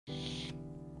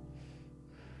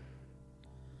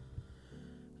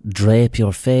drape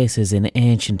your faces in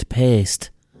ancient paste,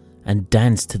 and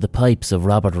dance to the pipes of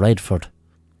Robert Redford.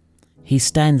 He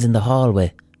stands in the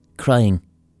hallway, crying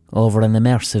over an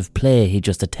immersive play he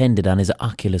just attended on his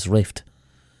Oculus Rift.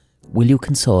 Will you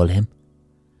console him,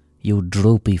 you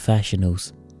droopy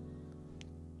fashion-nose?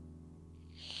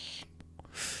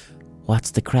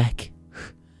 What's the crack?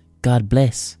 God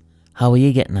bless. How are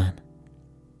you getting on?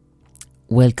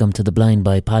 Welcome to the Blind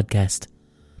Boy Podcast.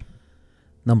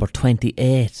 Number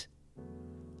 28.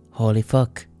 Holy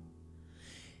fuck.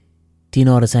 Do you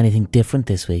notice anything different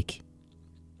this week?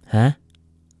 Huh?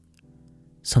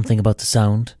 Something about the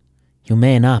sound? You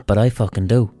may not, but I fucking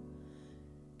do.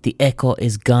 The echo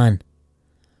is gone.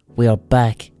 We are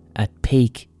back at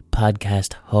peak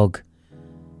podcast hug.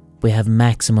 We have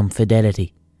maximum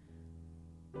fidelity.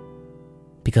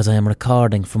 Because I am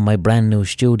recording from my brand new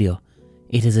studio.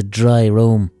 It is a dry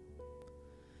room.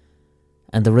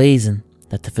 And the reason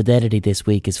that the fidelity this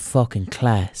week is fucking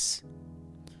class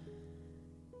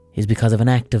is because of an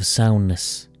act of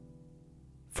soundness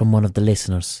from one of the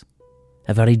listeners.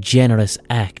 A very generous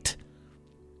act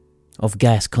of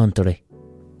gas country.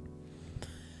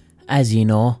 As you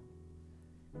know,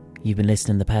 you've been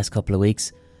listening the past couple of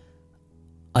weeks,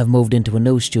 I've moved into a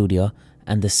new studio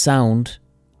and the sound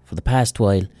for the past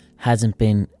while hasn't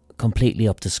been completely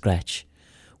up to scratch.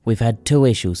 We've had two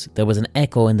issues. There was an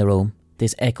echo in the room.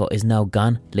 This echo is now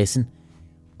gone. Listen.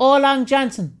 Oh, Long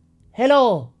Johnson.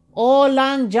 Hello. Oh,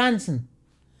 Long Johnson.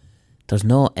 There's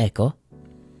no echo.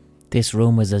 This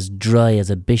room is as dry as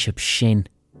a bishop's shin.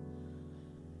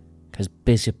 Because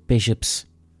bishops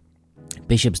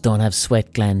don't have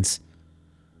sweat glands.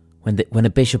 When a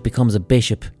bishop becomes a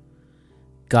bishop,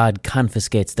 God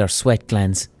confiscates their sweat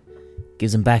glands,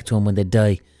 gives them back to them when they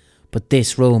die. But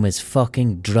this room is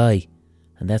fucking dry,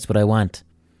 and that's what I want.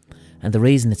 And the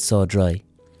reason it's so dry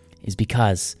is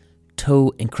because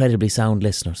two incredibly sound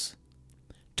listeners,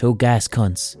 two gas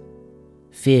cunts,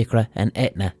 Fiacre and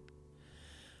Etna,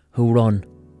 who run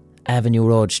Avenue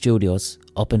Road Studios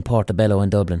up in Portobello in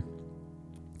Dublin,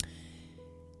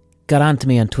 got on to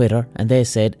me on Twitter and they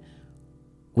said,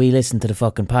 we listened to the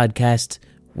fucking podcast,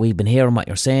 we've been hearing what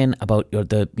you're saying about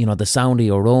the sound of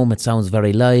your room, it sounds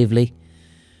very lively.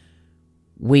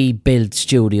 We build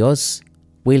studios,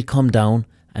 we'll come down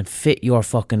and fit your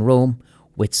fucking room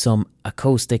with some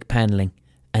acoustic panelling.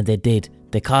 And they did.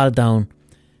 They called down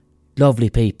lovely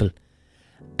people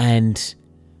and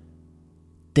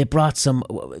they brought some.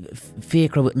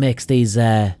 Fiacre makes these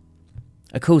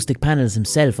acoustic panels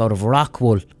himself out of rock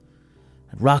wool.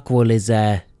 Rock wool is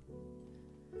it's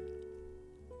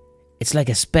like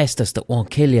asbestos that won't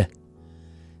kill you.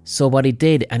 So what he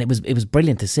did, and it was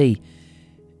brilliant to see,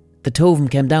 the two of them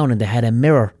came down and they had a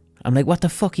mirror. I'm like, what the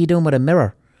fuck are you doing with a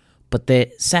mirror? But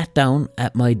they sat down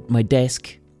at my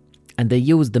desk and they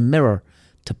used the mirror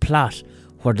to plot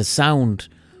where the sound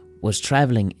was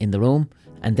travelling in the room,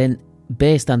 and then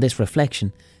based on this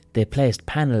reflection they placed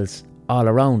panels all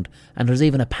around, and there's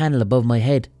even a panel above my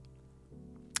head.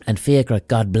 And Fiacre,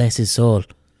 God bless his soul,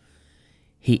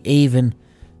 he even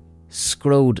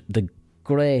screwed the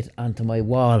grate onto my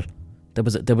wall. There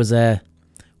was a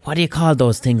what do you call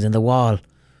those things in the wall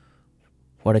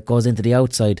where it goes into the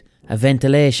outside? A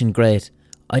ventilation grate.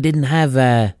 I didn't have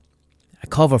a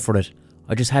cover for it.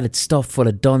 I just had it stuffed full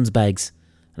of Dunn's bags,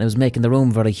 and it was making the room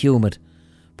very humid.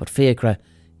 But Fiacre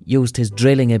used his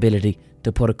drilling ability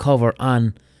to put a cover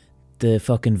on the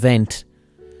fucking vent,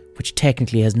 which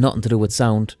technically has nothing to do with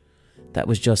sound. That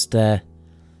was just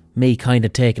me kind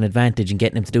of taking advantage and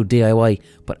getting him to do DIY.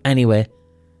 But anyway,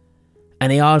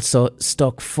 and he also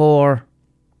stuck 4.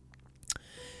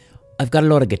 I've got a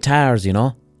lot of guitars, you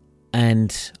know,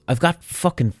 and I've got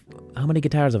fucking, how many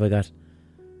guitars have I got?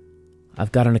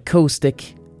 I've got an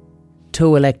acoustic,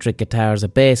 2 electric guitars, a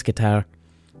bass guitar,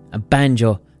 a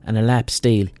banjo and a lap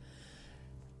steel.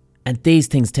 And these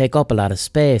things take up a lot of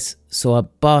space, so I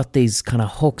bought these kind of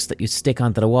hooks that you stick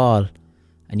onto the wall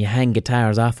and you hang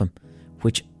guitars off them,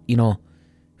 which, you know,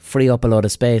 free up a lot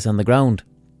of space on the ground.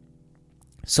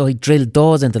 So he drilled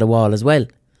those into the wall as well.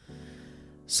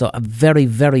 So a very,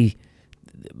 very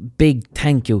big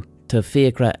thank you to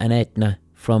Fiacre and Etna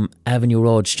from Avenue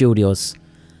Road Studios.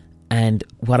 And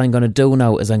what I'm going to do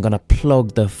now is I'm going to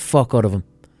plug the fuck out of them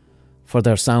for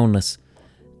their soundness.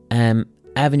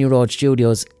 Avenue Road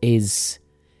Studios it's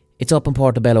up in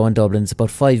Portobello in Dublin. It's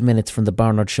about 5 minutes from the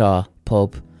Bernard Shaw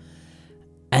pub.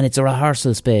 And it's a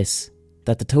rehearsal space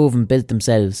that the two of them built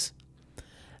themselves.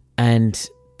 And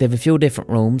they have a few different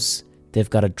rooms. They've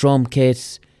got a drum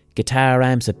kit, guitar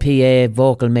amps, a PA,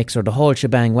 vocal mixer, the whole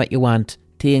shebang, what you want.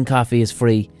 Tea and coffee is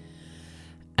free.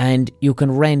 And you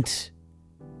can rent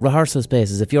rehearsal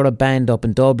spaces. If you're a band up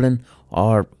in Dublin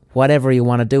or whatever you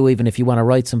want to do, even if you want to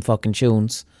write some fucking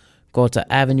tunes, go to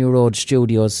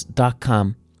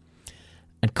avenueroadstudios.com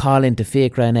and call into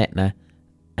Fiacra and Etna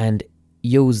and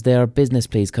use their business,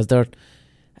 please, because they're,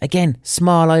 again,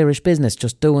 small Irish business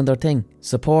just doing their thing.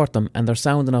 Support them, and they're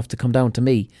sound enough to come down to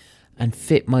me and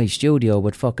fit my studio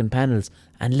with fucking panels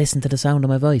and listen to the sound of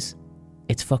my voice.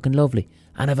 It's fucking lovely.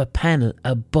 And I have a panel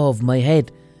above my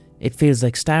head. It feels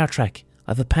like Star Trek.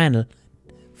 I have a panel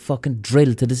fucking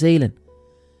drilled to the ceiling.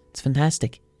 It's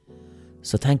fantastic.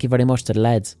 So thank you very much to the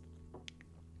lads.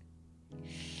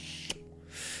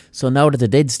 So now that they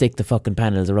did stick the fucking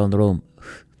panels around the room,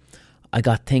 I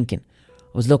got thinking.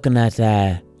 I was looking at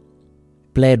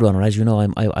Blade Runner. As you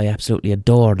know, I absolutely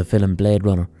adore the film Blade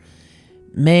Runner.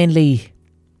 Mainly,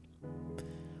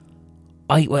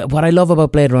 what I love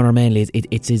about Blade Runner mainly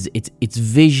is its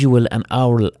visual and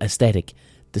aural aesthetic.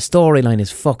 The storyline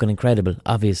is fucking incredible,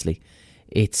 obviously.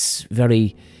 It's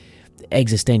very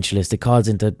existentialist. It calls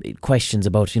into questions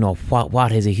about, you know,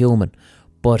 what is a human.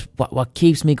 But what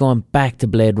keeps me going back to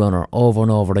Blade Runner over and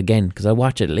over again, because I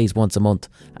watch it at least once a month,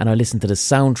 and I listen to the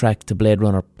soundtrack to Blade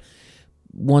Runner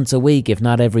once a week, if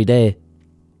not every day.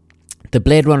 The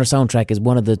Blade Runner soundtrack is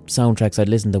one of the soundtracks I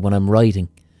listen to when I'm writing.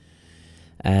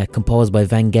 Composed by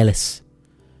Vangelis,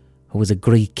 who was a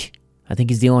Greek. I think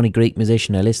he's the only Greek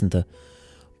musician I listen to.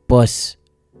 But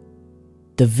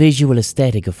the visual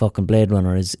aesthetic of fucking Blade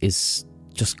Runner is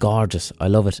just gorgeous. I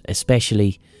love it,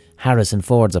 especially Harrison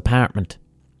Ford's apartment.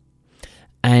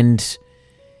 And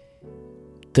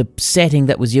the setting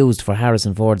that was used for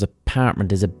Harrison Ford's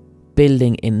apartment is a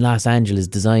building in Los Angeles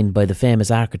designed by the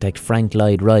famous architect Frank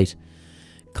Lloyd Wright,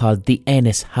 called the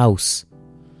Ennis House.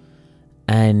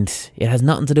 And it has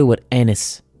nothing to do with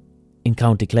Ennis in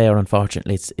County Clare,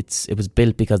 unfortunately. It was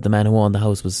built because the man who owned the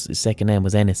house, his second name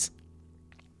was Ennis.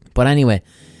 But anyway,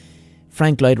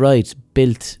 Frank Lloyd Wright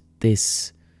built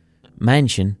this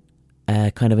mansion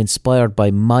kind of inspired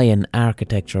by Mayan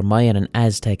architecture, Mayan and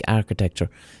Aztec architecture.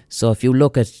 So if you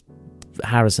look at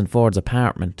Harrison Ford's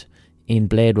apartment in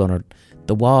Blade Runner,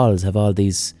 the walls have all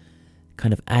these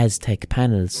kind of Aztec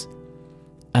panels.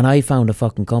 And I found a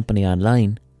fucking company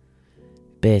online,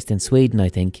 based in Sweden I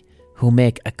think, who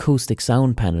make acoustic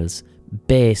sound panels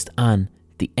based on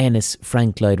the Ennis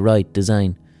Frank Lloyd Wright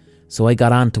design. So I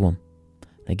got onto him.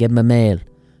 I gave him a mail.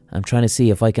 I'm trying to see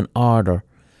if I can order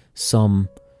some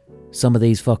of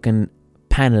these fucking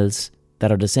panels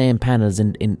that are the same panels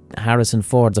in Harrison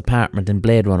Ford's apartment in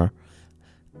Blade Runner,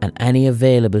 and any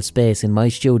available space in my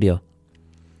studio,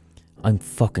 I'm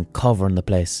fucking covering the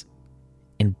place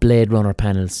in Blade Runner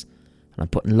panels, and I'm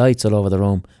putting lights all over the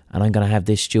room, and I'm going to have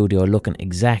this studio looking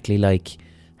exactly like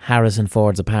Harrison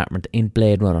Ford's apartment in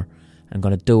Blade Runner. I'm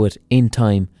going to do it in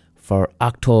time for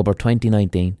October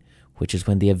 2019, which is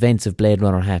when the events of Blade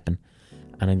Runner happen.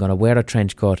 And I'm going to wear a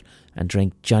trench coat and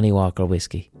drink Johnny Walker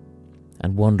whiskey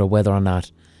and wonder whether or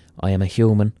not I am a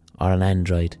human or an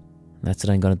android. And that's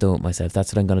what I'm going to do with myself.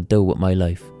 That's what I'm going to do with my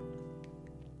life.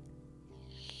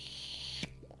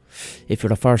 If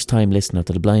you're a first time listener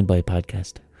to the Blind Boy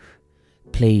podcast,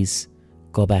 please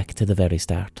go back to the very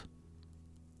start.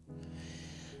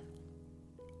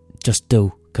 Just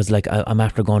do, because like I'm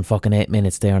after going fucking 8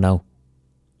 minutes there now,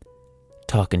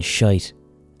 talking shite.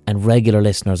 And regular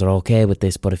listeners are okay with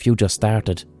this, but if you just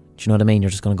started, do you know what I mean? You're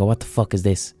just going to go, what the fuck is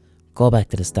this? Go back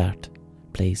to the start,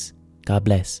 please. God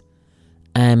bless.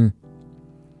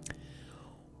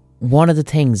 One of the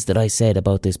things that I said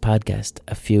about this podcast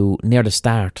near the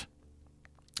start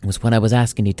was when I was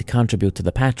asking you to contribute to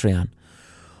the Patreon.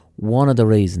 One of the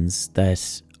reasons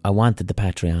that I wanted the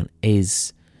Patreon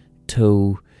is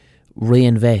to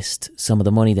reinvest some of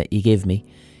the money that you give me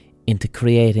into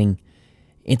turning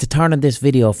this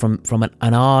video from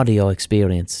an audio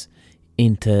experience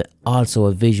into also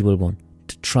a visual one,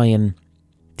 to try and,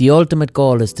 the ultimate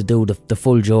goal is to do the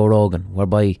full Joe Rogan,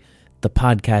 whereby the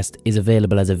podcast is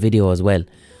available as a video as well.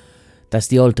 That's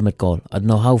the ultimate goal. I don't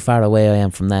know how far away I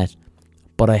am from that,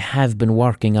 but I have been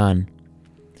working on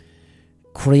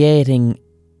creating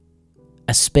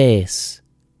a space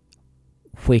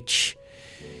which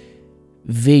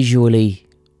visually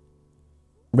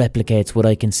replicates what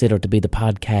I consider to be the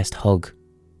podcast hug.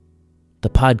 The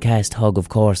podcast hug, of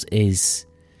course, is,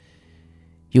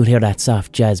 you'll hear that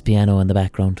soft jazz piano in the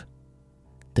background,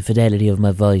 the fidelity of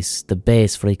my voice, the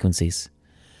bass frequencies.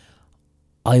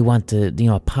 I want to,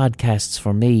 podcasts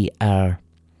for me are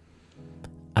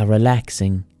a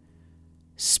relaxing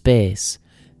space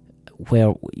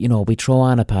where, we throw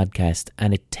on a podcast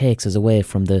and it takes us away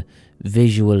from the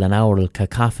visual and aural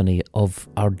cacophony of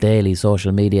our daily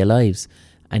social media lives,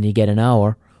 and you get an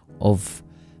hour of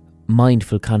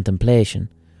mindful contemplation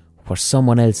where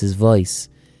someone else's voice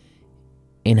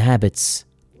inhabits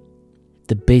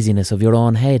the busyness of your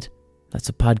own head. That's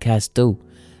what podcasts do.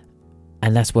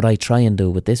 And that's what I try and do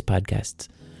with this podcast.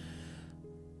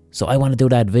 So I want to do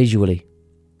that visually.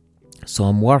 So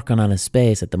I'm working on a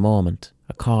space at the moment,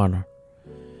 a corner,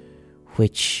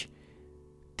 which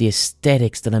the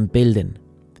aesthetics that I'm building,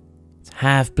 it's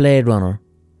half Blade Runner,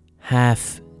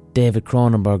 half David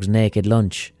Cronenberg's Naked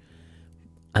Lunch,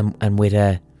 and with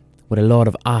a lot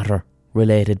of otter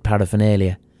related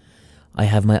paraphernalia. I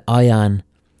have my eye on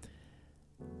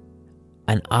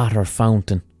an otter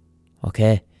fountain,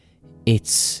 okay?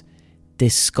 It's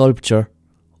this sculpture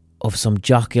of some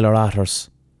jocular otters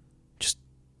just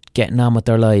getting on with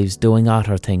their lives, doing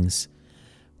otter things.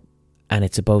 And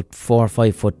it's about 4 or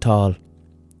 5 foot tall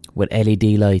with LED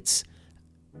lights,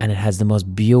 and it has the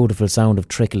most beautiful sound of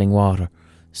trickling water.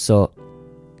 So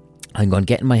I'm going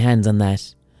getting my hands on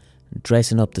that,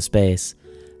 dressing up the space,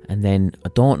 and then I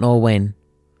don't know when,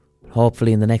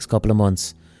 hopefully in the next couple of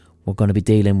months, we're going to be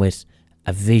dealing with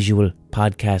a visual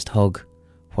podcast hug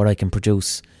where I can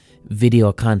produce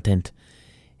video content.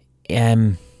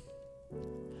 I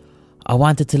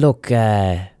wanted to look, do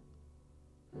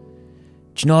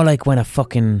you know, like when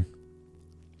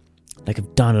like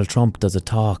if Donald Trump does a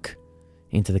talk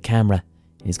into the camera,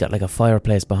 and he's got like a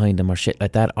fireplace behind him or shit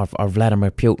like that, or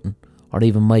Vladimir Putin, or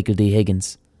even Michael D.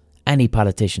 Higgins, any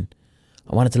politician.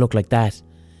 I want it to look like that,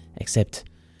 except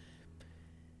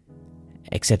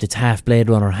it's half Blade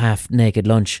Runner, half Naked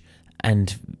Lunch,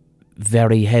 and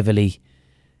very heavily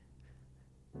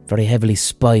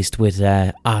spiced with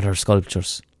otter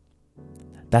sculptures.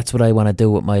 That's what I want to do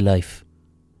with my life.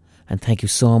 And thank you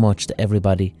so much to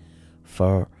everybody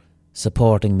for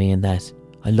supporting me in that.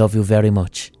 I love you very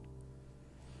much.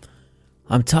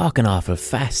 I'm talking awful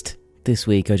fast this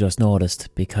week, I just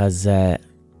noticed, because I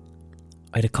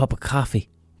had a cup of coffee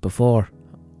before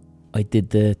I did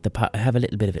the I have a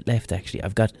little bit of it left actually.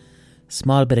 I've got a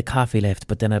small bit of coffee left,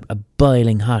 but then a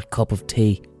boiling hot cup of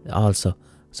tea also.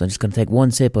 So I'm just going to take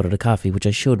one sip out of the coffee, which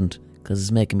I shouldn't, because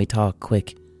it's making me talk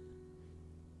quick.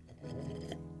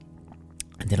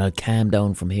 And then I'll calm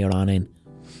down from here on in.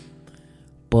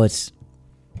 But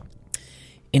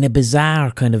in a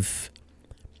bizarre kind of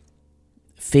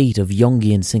feat of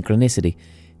Jungian synchronicity,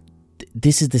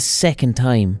 this is the second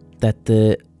time that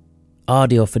the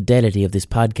audio fidelity of this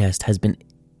podcast has been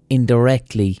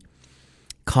indirectly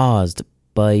caused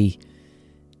by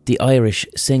the Irish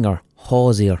singer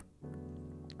Hozier,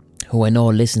 who I know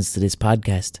listens to this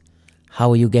podcast.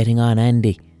 How are you getting on,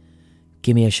 Andy?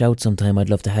 Give me a shout sometime, I'd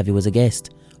love to have you as a guest.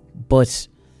 But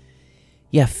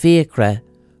yeah, Fiacre,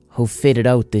 who fitted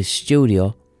out this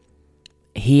studio,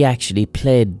 he actually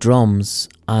played drums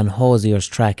on Hozier's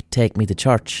track Take Me to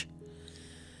Church.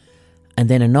 And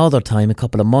then another time, a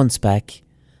couple of months back,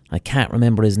 I can't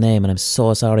remember his name, and I'm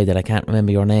so sorry that I can't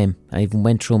remember your name. I even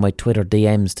went through my Twitter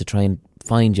DMs to try and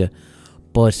find you.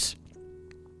 But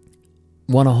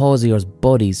one of Hozier's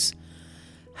buddies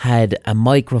had a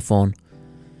microphone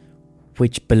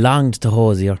which belonged to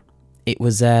Hozier. It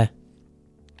was a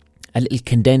little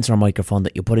condenser microphone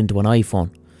that you put into an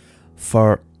iPhone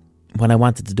for when I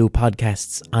wanted to do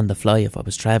podcasts on the fly if I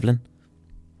was travelling.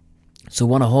 So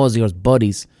one of Hozier's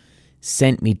buddies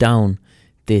sent me down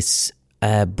this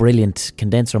brilliant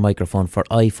condenser microphone for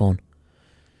iPhone.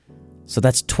 So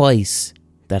that's twice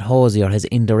that Hozier has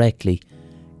indirectly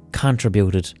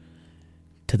contributed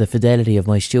to the fidelity of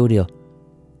my studio.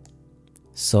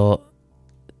 So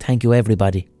thank you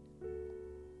everybody.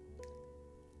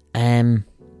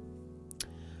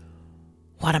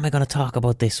 What am I going to talk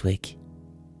about this week?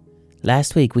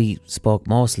 Last week we spoke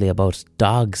mostly about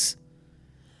dogs,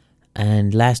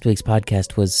 and last week's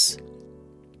podcast was,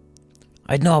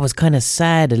 I know, I was kind of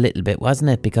sad a little bit,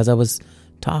 wasn't it? Because I was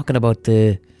talking about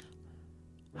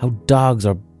how dogs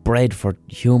are bred for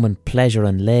human pleasure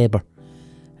and labour,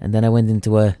 and then I went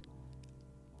into a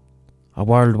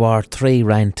World War III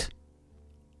rant.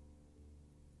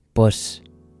 But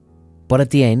at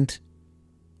the end,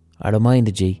 I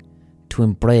reminded you to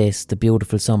embrace the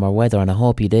beautiful summer weather, and I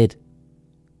hope you did.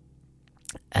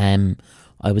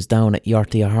 I was down at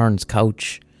Yorty Ahern's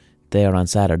couch there on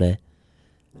Saturday,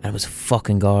 and it was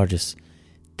fucking gorgeous.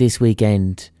 This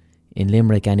weekend in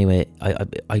Limerick, anyway,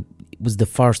 it was the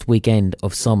first weekend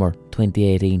of summer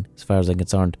 2018, as far as I'm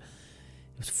concerned.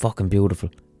 It was fucking beautiful,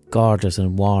 gorgeous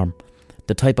and warm.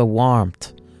 The type of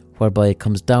warmth whereby it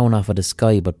comes down off of the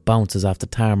sky but bounces off the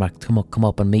tarmac to come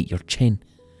up and meet your chin.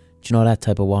 Do you know that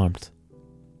type of warmth?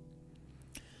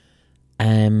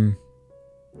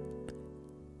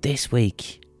 This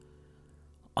week,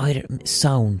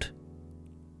 sound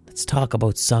that let's talk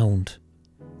about sound.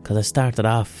 Because I started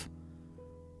off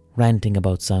ranting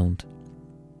about sound.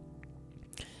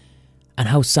 And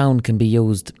how sound can be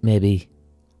used maybe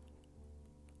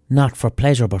not for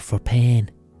pleasure but for pain.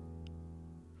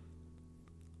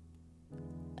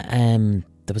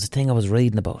 There was a thing I was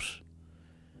reading about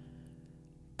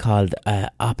called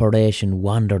Operation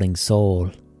Wandering Soul,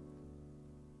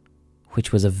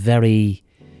 which was a very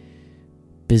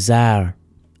bizarre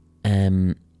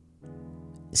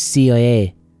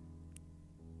CIA,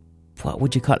 what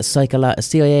would you call it,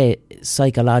 CIA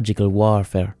psychological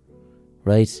warfare,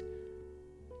 right?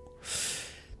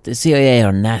 The CIA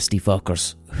are nasty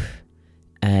fuckers.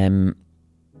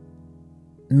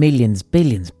 Millions,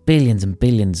 billions and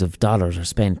billions of dollars are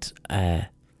spent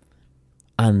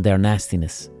on their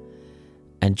nastiness.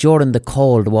 And during the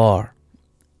Cold War,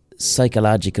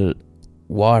 psychological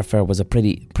warfare was a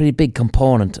pretty big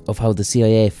component of how the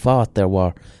CIA fought their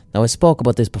war. Now, I spoke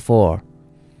about this before.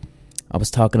 I was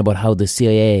talking about how the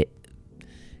CIA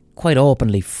quite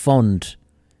openly fund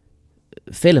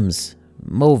films,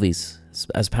 movies,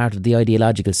 as part of the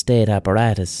ideological state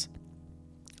apparatus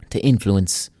to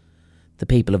influence the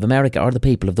people of America or the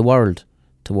people of the world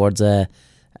towards a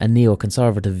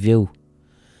neoconservative view.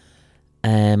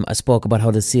 I spoke about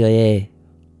how the CIA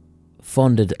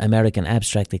funded American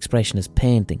abstract expressionist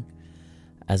painting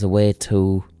as a way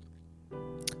to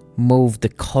move the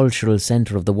cultural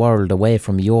centre of the world away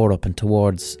from Europe and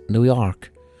towards New York.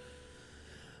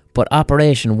 But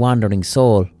Operation Wandering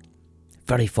Soul,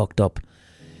 very fucked up.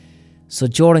 So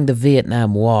during the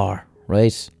Vietnam War,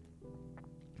 right?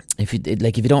 If you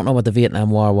don't know what the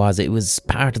Vietnam War was, it was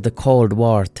part of the Cold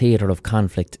War theatre of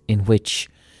conflict in which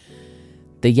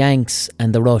the Yanks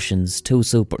and the Russians, two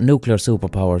nuclear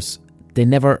superpowers, they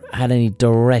never had any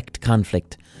direct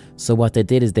conflict. So what they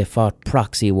did is they fought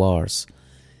proxy wars.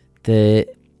 The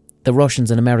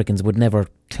Russians and Americans would never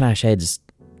clash heads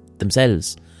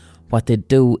themselves. What they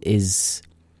do is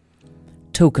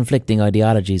two conflicting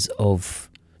ideologies of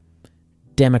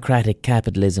democratic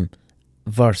capitalism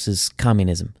versus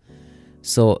communism.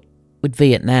 So with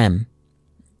Vietnam,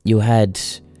 you had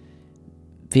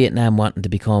Vietnam wanting to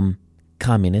become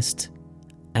communist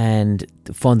and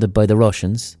funded by the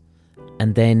Russians,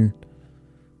 and then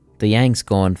the Yanks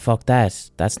going, fuck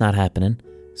that, that's not happening.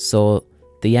 So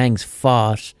the Yanks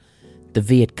fought the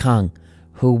Viet Cong,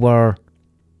 who were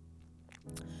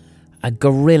a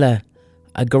guerrilla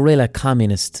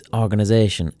communist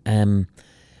organisation.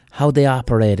 How they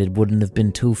operated wouldn't have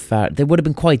been too far. They would have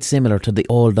been quite similar to the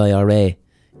old IRA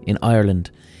in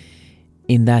Ireland,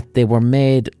 in that they were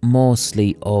made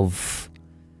mostly of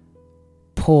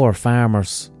poor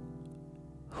farmers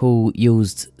who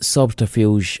used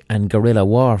subterfuge and guerrilla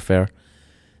warfare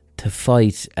to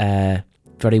fight a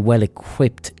very well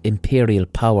equipped imperial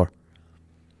power.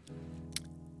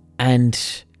 And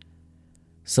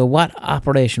so what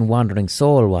Operation Wandering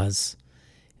Soul was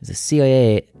a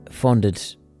CIA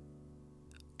funded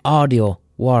audio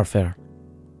warfare.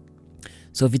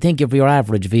 So if you think of your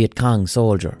average Viet Cong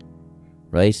soldier,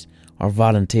 right, or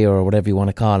volunteer or whatever you want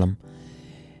to call them,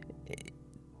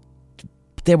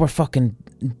 they were fucking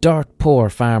dirt poor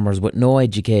farmers with no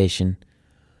education,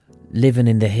 living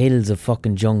in the hills of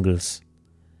fucking jungles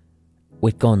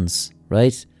with guns,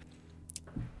 right?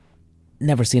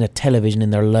 Never seen a television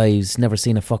in their lives, never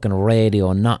seen a fucking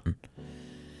radio, nothing.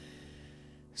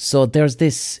 So there's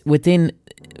this, within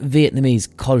Vietnamese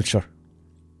culture,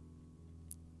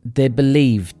 they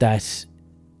believe that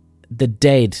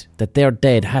their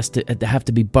dead have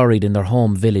to be buried in their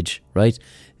home village, right?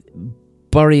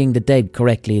 Burying the dead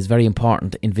correctly is very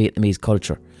important in Vietnamese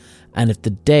culture. And if the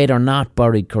dead are not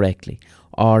buried correctly,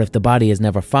 or if the body is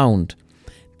never found,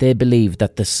 they believe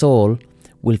that the soul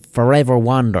will forever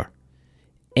wander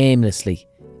aimlessly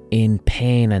in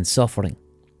pain and suffering.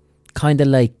 Kind of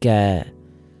like,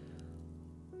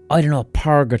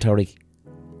 purgatory.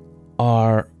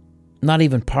 Or not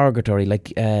even purgatory.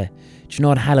 Like, do you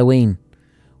know at Halloween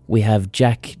we have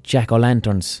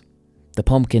jack-o'-lanterns, the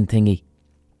pumpkin thingy.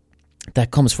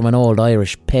 That comes from an old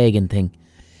Irish pagan thing.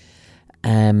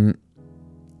 In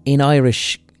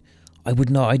Irish, I'd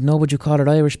know what you call it,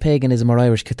 Irish paganism or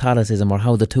Irish Catholicism, or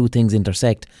how the two things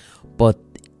intersect. But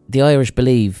the Irish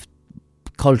believe,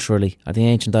 culturally, or the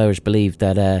ancient Irish believe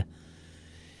that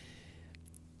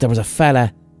there was a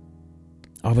fella,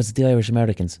 or was it the Irish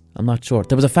Americans? I'm not sure.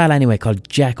 There was a fella anyway called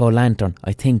Jack-o'-lantern,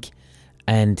 I think,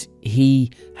 and he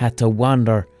had to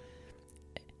wander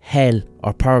hell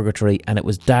or purgatory, and it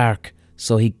was dark,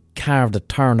 so he carved a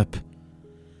turnip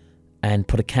and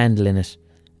put a candle in it.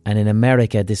 And in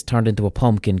America this turned into a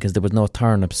pumpkin because there was no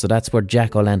turnips, so that's where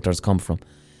jack-o'-lanterns come from.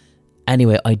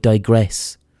 Anyway, I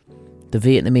digress. the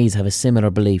Vietnamese have a similar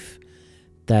belief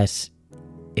that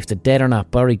if the dead are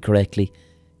not buried correctly,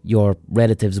 your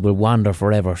relatives will wander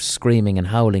forever, screaming and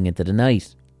howling into the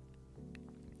night.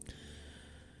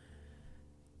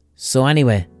 So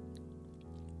anyway,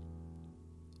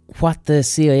 what the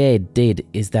CIA did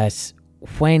is that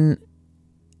when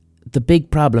the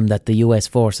big problem that the US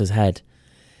forces had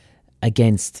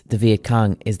against the Viet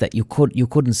Cong is that you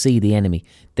couldn't see the enemy.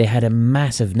 They had a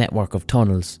massive network of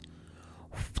tunnels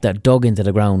that dug into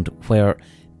the ground where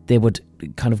they would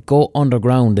kind of go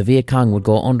underground. The Viet Cong would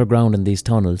go underground in these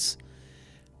tunnels,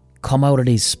 come out of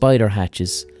these spider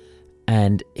hatches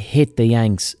and hit the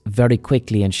Yanks very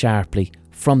quickly and sharply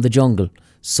from the jungle.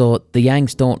 So the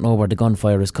Yanks don't know where the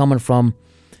gunfire is coming from.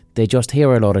 They just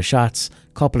hear a lot of shots,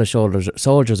 couple of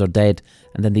soldiers are dead,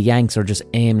 and then the Yanks are just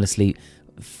aimlessly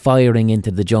firing into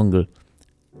the jungle,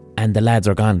 and the lads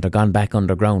are gone. They're gone back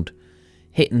underground.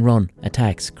 Hit and run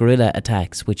attacks, guerrilla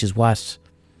attacks, which is what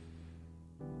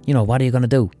are you going to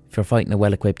do if you're fighting a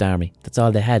well-equipped army? That's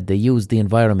all they had. They used the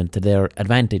environment to their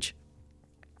advantage.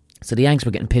 So the Yanks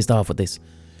were getting pissed off with this.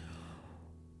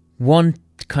 One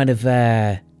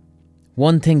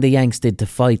thing the Yanks did to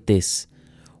fight this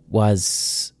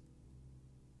was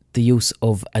the use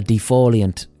of a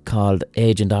defoliant called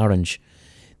Agent Orange.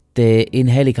 In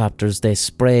helicopters, they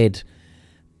sprayed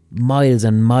miles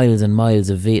and miles and miles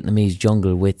of Vietnamese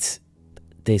jungle with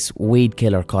this weed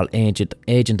killer called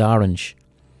Agent Orange.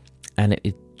 And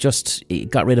it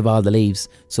got rid of all the leaves,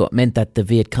 so it meant that the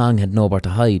Viet Cong had nowhere to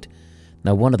hide.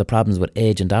 Now, one of the problems with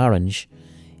Agent Orange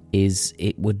is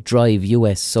it would drive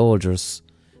US soldiers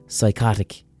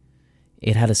psychotic.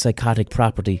 It had a psychotic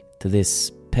property to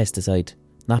this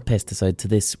to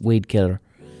this weed killer.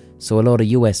 So a lot of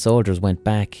US soldiers went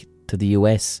back to the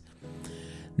US,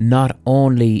 not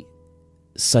only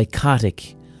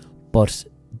psychotic, but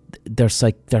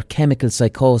their chemical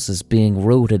psychosis being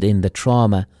rooted in the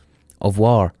trauma of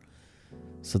war.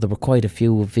 So there were quite a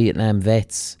few Vietnam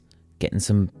vets getting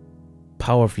some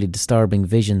powerfully disturbing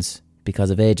visions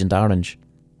because of Agent Orange.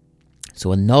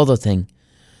 So another thing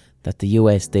that the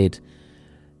US did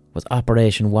was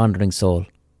Operation Wandering Soul.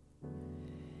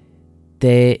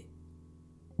 They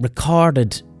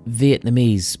recorded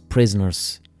Vietnamese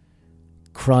prisoners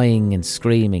crying and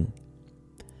screaming,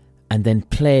 and then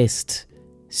placed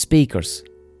speakers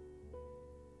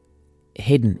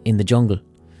hidden in the jungle.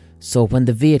 So when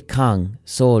the Viet Cong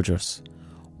soldiers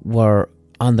were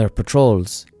on their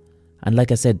patrols, and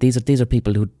like I said, these are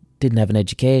people who didn't have an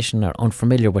education or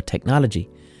unfamiliar with technology,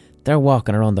 they're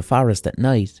walking around the forest at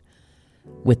night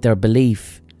with their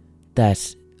belief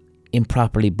that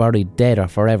improperly buried dead are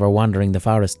forever wandering the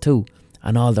forest too,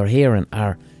 and all they're hearing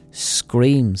are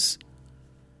screams.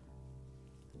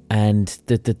 And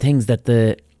the things that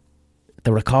the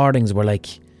recordings were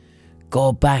like,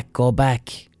 go back,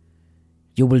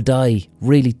 you will die,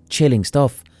 really chilling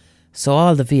stuff. So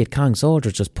all the Viet Cong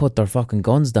soldiers just put their fucking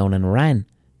guns down and ran,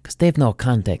 because they've no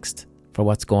context for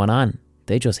what's going on.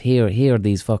 They just hear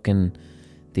these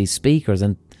speakers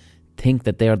and think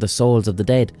that they are the souls of the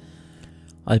dead.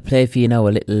 I'll play for you now a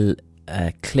little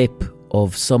clip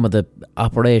of some of the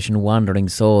Operation Wandering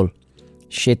Soul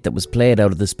shit that was played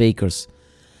out of the speakers.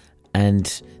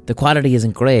 And the quality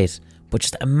isn't great, but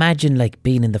just imagine like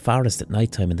being in the forest at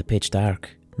night time in the pitch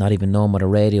dark, not even knowing what a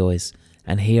radio is,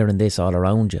 and hearing this all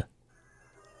around you.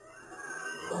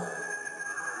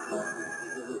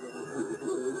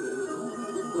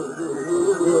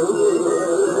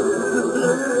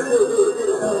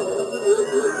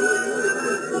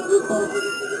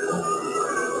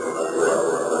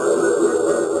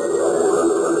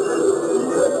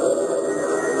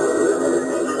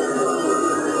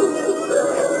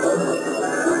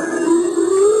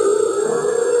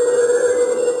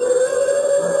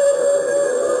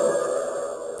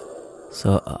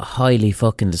 So highly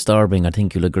fucking disturbing, I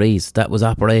think you'll agree. So that was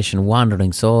Operation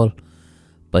Wandering Soul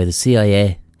by the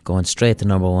CIA, going straight to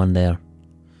number one there.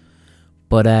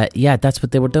 But yeah, that's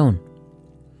what they were doing.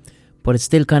 But it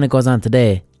still kind of goes on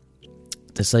today,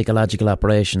 the psychological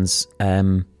operations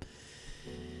in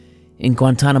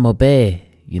Guantanamo Bay,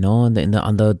 you know, on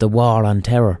the war on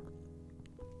terror.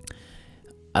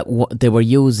 They were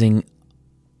using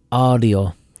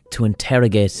audio to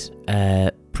interrogate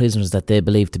prisoners that they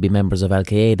believed to be members of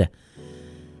Al-Qaeda.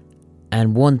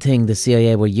 And one thing the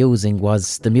CIA were using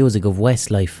was the music of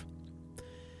Westlife.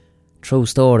 True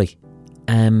story.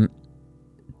 When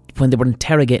they were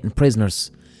interrogating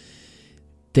prisoners,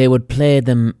 they would play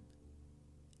them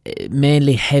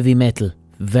mainly heavy metal,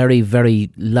 very,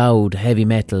 very loud heavy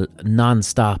metal,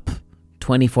 non-stop,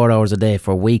 24 hours a day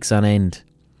for weeks on end,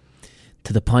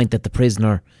 to the point that the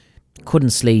prisoner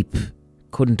couldn't sleep,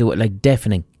 couldn't do it, like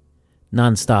deafening,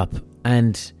 non-stop.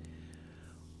 And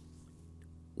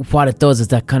what it does is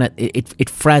that kind of it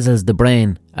frazzles the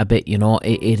brain a bit, you know.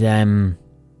 It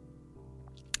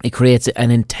creates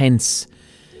an intense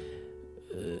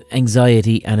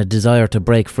anxiety and a desire to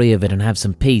break free of it and have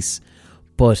some peace.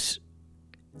 But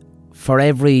for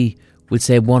every, we'll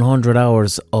say, 100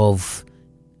 hours of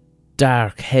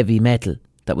dark, heavy metal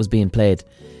that was being played,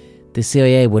 the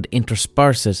CIA would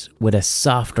intersperse it with a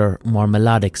softer, more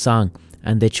melodic song,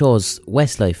 and they chose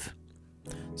Westlife.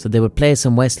 So they would play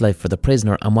some Westlife for the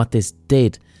prisoner, and what this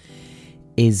did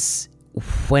is,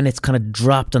 when it's kind of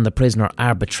dropped on the prisoner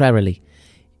arbitrarily,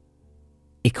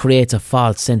 it creates a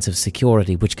false sense of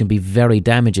security, which can be very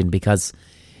damaging because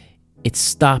it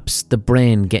stops the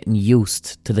brain getting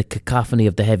used to the cacophony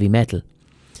of the heavy metal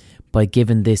by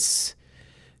giving this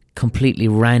completely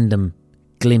random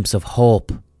glimpse of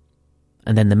hope.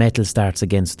 And then the metal starts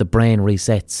again, so the brain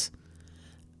resets.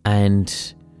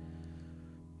 And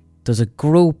there's a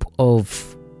group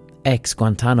of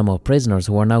ex-Guantanamo prisoners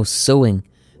who are now suing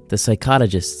the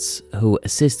psychologists who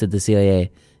assisted the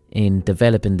CIA in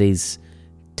developing these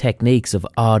techniques of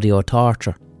audio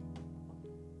torture.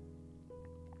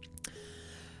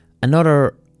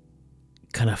 Another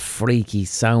kind of freaky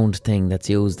sound thing that's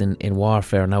used in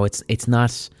warfare. Now, it's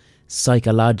not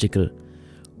psychological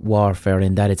warfare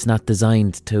in that it's not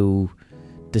designed to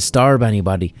disturb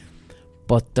anybody,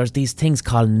 but there's these things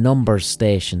called number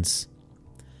stations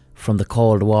from the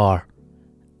Cold War,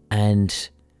 and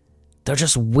they're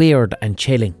just weird and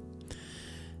chilling.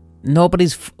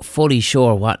 Nobody's fully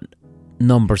sure what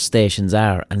number stations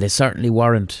are, and they certainly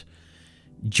weren't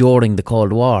during the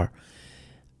Cold War.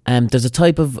 There's a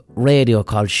type of radio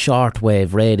called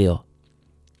shortwave radio,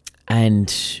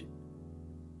 and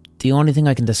the only thing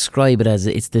I can describe it as,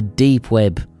 it's the deep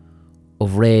web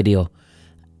of radio.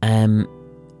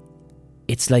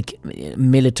 It's like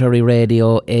military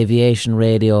radio, aviation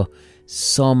radio,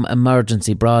 some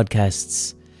emergency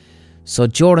broadcasts. So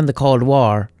during the Cold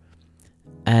War,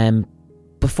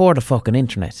 before the fucking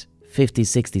internet, 50s,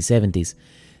 60s, 70s,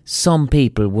 some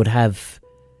people would have,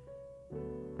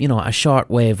 you know, a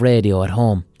shortwave radio at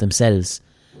home themselves,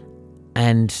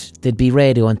 and they'd be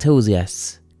radio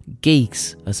enthusiasts,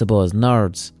 geeks, I suppose,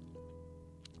 nerds.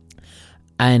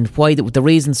 And why the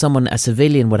reason a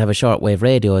civilian would have a shortwave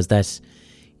radio is that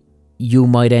you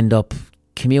might end up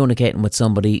communicating with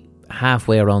somebody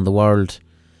halfway around the world,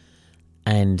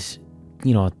 and,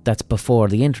 you know, that's before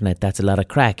the internet. That's a lot of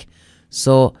crack.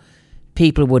 So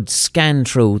people would scan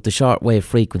through the shortwave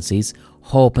frequencies,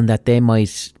 hoping that they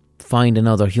might find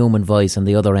another human voice on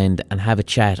the other end and have a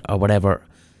chat or whatever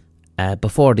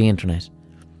before the internet.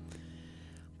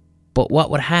 But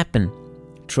what would happen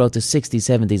throughout the 60s,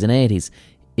 70s and 80s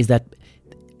is that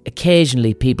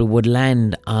occasionally people would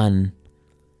land on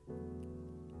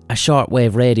a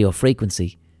shortwave radio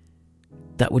frequency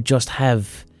that would just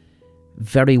have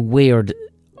very weird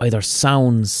either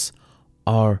sounds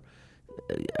or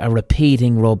a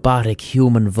repeating robotic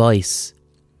human voice.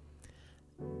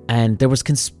 And there was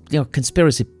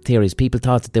conspiracy theories. People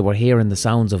thought that they were hearing the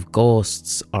sounds of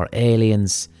ghosts or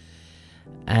aliens,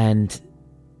 and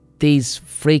these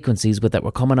frequencies that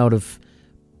were coming out of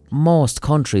most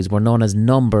countries were known as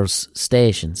numbers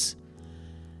stations.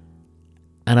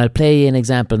 And I'll play you an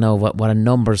example now of what a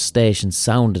numbers station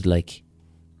sounded like.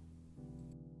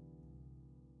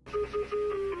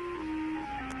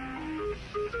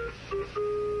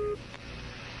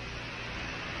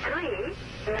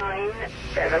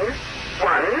 Seven,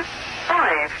 one,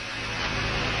 five.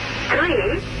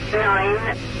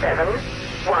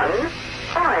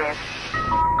 39715.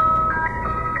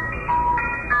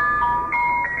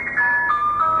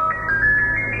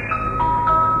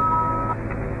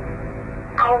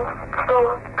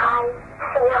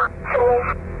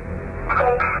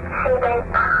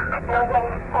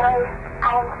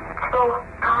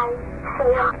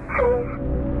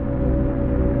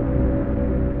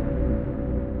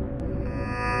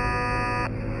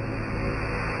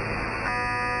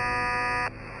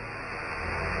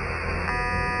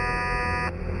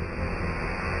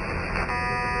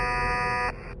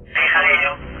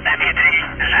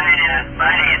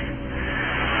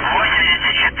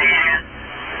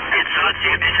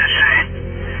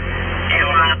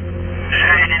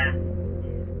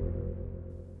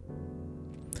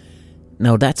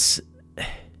 Now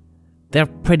they're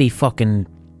pretty fucking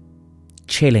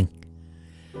chilling.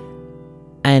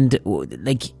 And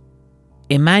like,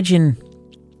 imagine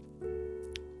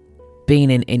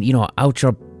being in you know, out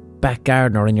your back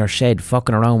garden or in your shed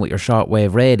fucking around with your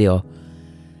shortwave radio,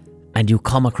 and you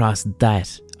come across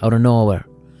that out of nowhere,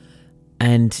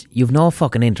 and you've no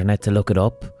fucking internet to look it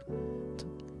up.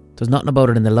 There's nothing about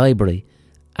it in the library,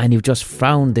 and you've just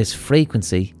found this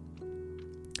frequency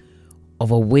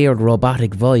of a weird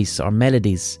robotic voice or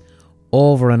melodies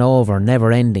over and over,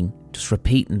 never ending, just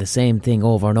repeating the same thing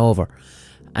over and over.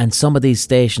 And some of these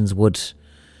stations would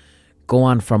go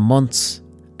on for months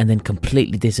and then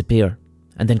completely disappear,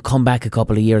 and then come back a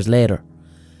couple of years later.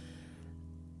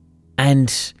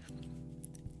 And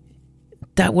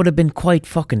that would have been quite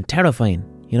fucking terrifying,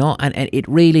 you know, and it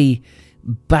really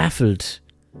baffled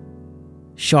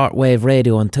shortwave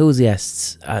radio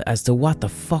enthusiasts as to what the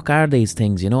fuck are these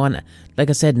things, you know. And like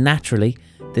I said, naturally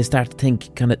they start to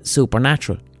think kind of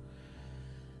supernatural.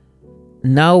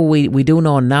 Now we do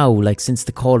know now, like since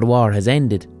the Cold War has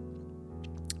ended,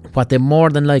 what they more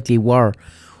than likely were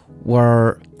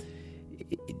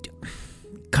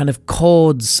kind of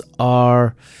codes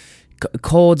or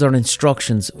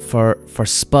instructions for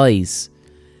spies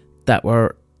that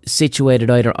were situated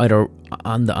either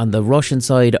on the Russian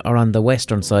side or on the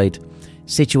Western side,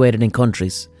 situated in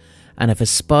countries. And if a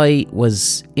spy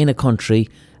was in a country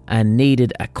and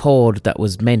needed a code that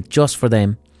was meant just for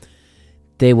them,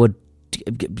 they would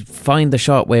find the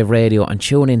shortwave radio and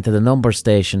tune into the number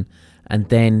station and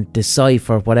then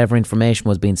decipher whatever information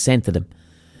was being sent to them.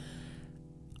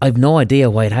 I've no idea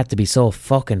why it had to be so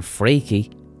fucking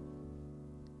freaky.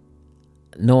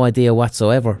 No idea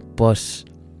whatsoever. But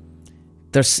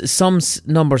there's some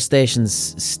number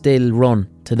stations still run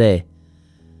today.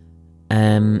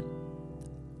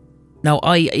 Now,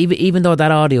 even though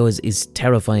that audio is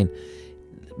terrifying,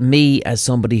 me as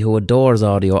somebody who adores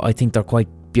audio, I think they're quite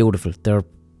beautiful. They're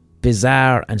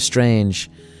bizarre and strange.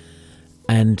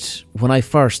 And when I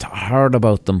first heard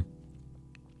about them,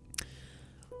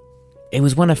 it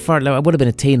was when I would have been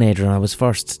a teenager and I was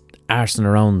first arsing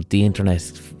around the internet,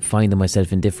 finding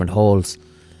myself in different holes.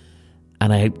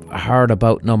 And I heard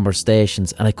about number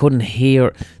stations and I couldn't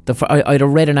hear. I'd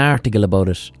read an article about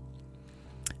it.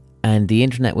 And the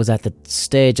internet was at the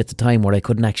stage at the time where I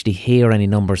couldn't actually hear any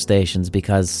number stations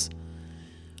because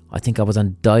I think I was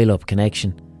on dial-up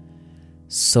connection.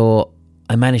 So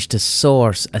I managed to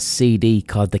source a CD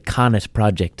called the Connet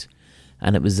Project.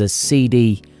 And it was a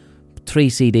CD, 3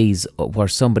 CDs, where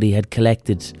somebody had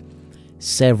collected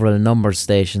several number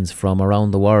stations from around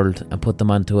the world and put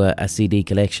them onto a CD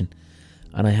collection.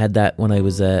 And I had that when I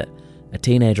was a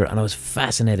teenager, and I was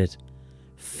fascinated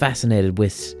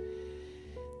with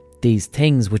these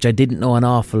things which I didn't know an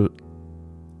awful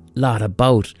lot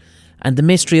about. And the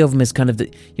mystery of them is kind of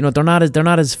they're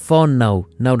not as fun now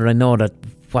that I know that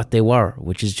what they were,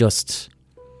 which is just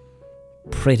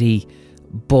pretty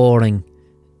boring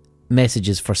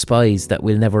messages for spies that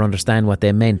we'll never understand what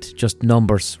they meant. Just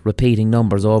numbers, repeating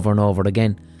numbers over and over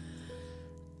again.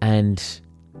 And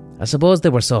I suppose they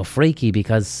were so freaky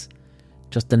because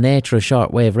just the nature of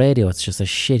shortwave radio, it's just a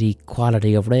shitty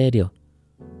quality of radio.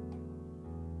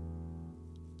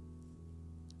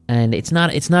 And it's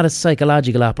not a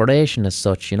psychological operation as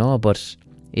such, you know, but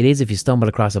it is if you stumble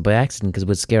across it by accident, because it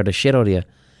would scare the shit out of you.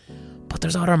 But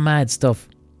there's other mad stuff.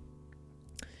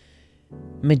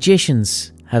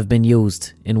 Magicians have been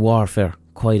used in warfare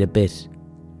quite a bit,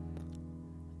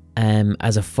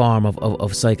 as a form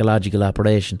of psychological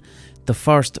operation. The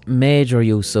first major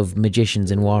use of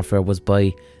magicians in warfare was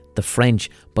by the French,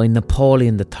 by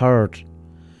Napoleon III,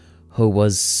 who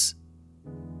was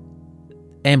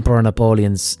Emperor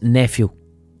Napoleon's nephew,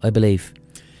 I believe.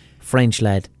 French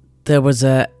lad. There was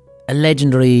a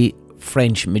legendary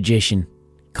French magician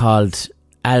called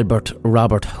Albert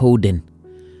Robert Houdin.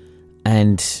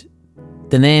 And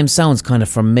the name sounds kind of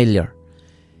familiar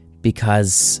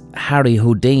because Harry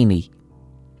Houdini,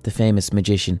 the famous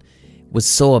magician, was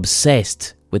so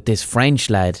obsessed with this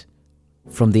French lad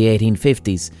from the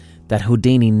 1850s that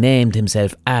Houdini named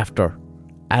himself after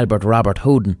Albert Robert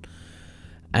Houdin.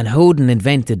 And Houdin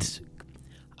invented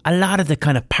a lot of the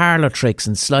kind of parlour tricks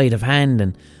and sleight of hand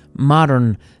and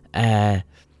modern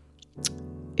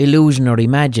illusionary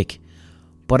magic.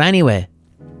 But anyway,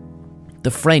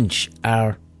 the French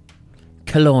are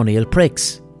colonial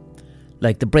pricks,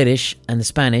 like the British and the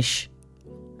Spanish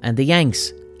and the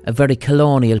Yanks, a very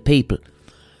colonial people.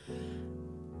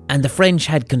 And the French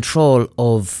had control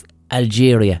of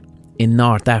Algeria in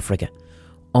North Africa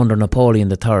under Napoleon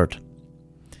III.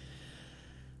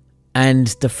 And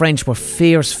the French were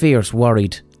fierce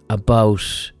worried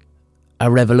about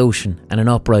a revolution and an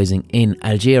uprising in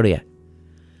Algeria.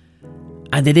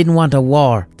 And they didn't want a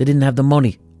war. They didn't have the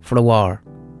money for a war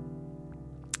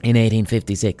in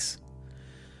 1856.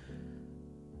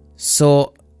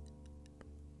 So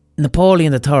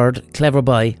Napoleon III, clever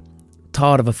boy,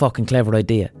 thought of a fucking clever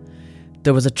idea.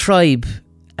 There was a tribe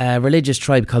a religious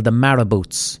tribe called the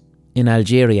Marabouts in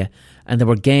Algeria, and they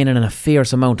were gaining a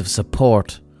fierce amount of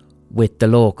support with the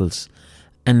locals.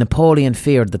 And Napoleon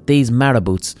feared that these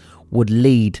Marabouts would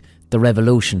lead the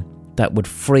revolution that would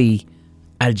free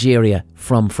Algeria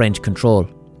from French control.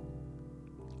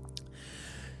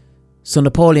 So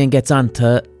Napoleon gets on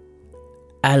to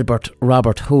Albert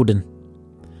Robert Houdin.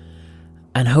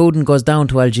 And Houdin goes down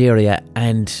to Algeria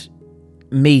and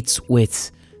meets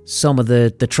with some of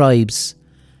the tribes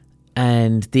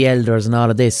and the elders and all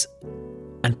of this,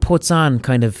 and puts on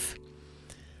kind of,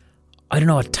 I don't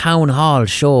know, a town hall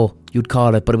show you'd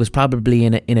call it, but it was probably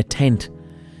in a tent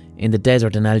in the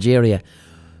desert in Algeria.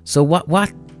 So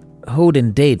what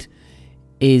Houdin did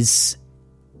is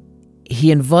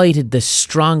he invited the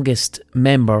strongest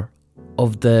member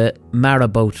of the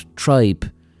Marabout tribe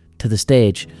to the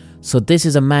stage. So this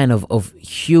is a man of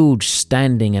huge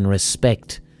standing and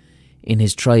respect in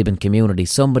his tribe and community,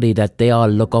 somebody that they all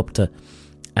look up to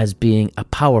as being a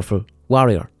powerful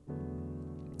warrior.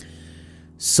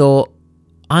 So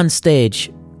on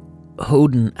stage,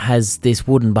 Houdin has this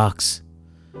wooden box.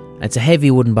 It's a heavy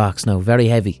wooden box now, very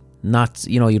heavy. Not,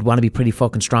 you'd want to be pretty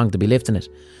fucking strong to be lifting it.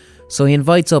 So he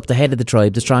invites up the head of the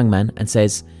tribe, the strongman, and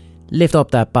says, lift up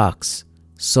that box.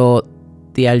 So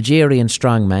the Algerian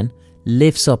strongman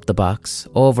lifts up the box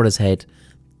over his head.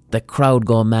 The crowd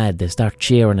go mad. They start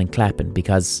cheering and clapping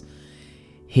because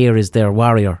here is their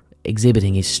warrior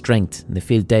exhibiting his strength, and they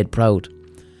feel dead proud.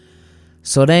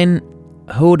 So then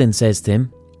Houdin says to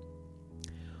him,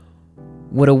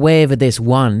 with a wave of this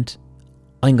wand,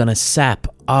 I'm going to sap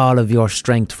all of your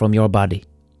strength from your body.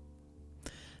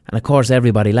 And of course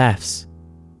everybody laughs.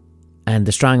 And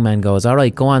the strongman goes,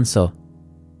 alright, go on so.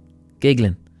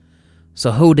 Giggling.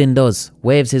 So Houdin does,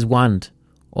 waves his wand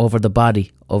over the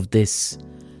body of this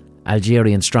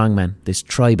Algerian strongman, this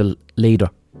tribal leader.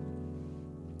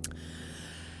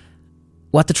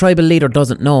 What the tribal leader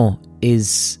doesn't know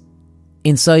is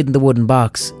inside the wooden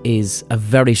box is a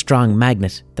very strong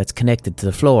magnet that's connected to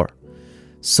the floor.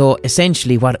 So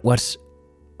essentially what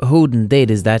Houdin did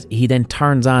is that he then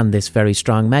turns on this very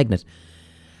strong magnet,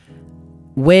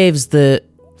 waves the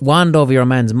wand over your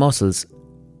man's muscles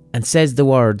and says the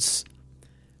words,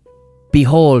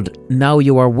 behold, now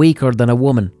you are weaker than a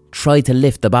woman, try to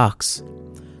lift the box.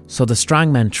 So the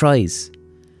strongman tries,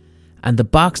 and the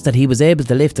box that he was able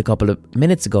to lift a couple of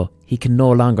minutes ago, he can no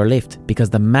longer lift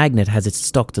because the magnet has it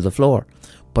stuck to the floor.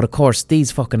 But of course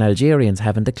these fucking Algerians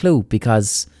haven't a clue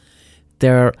because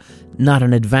they're not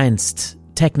an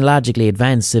technologically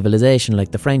advanced civilization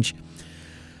like the French.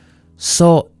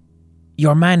 So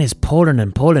your man is pulling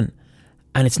and pulling,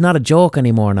 and it's not a joke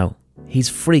anymore now. He's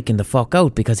freaking the fuck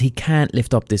out because he can't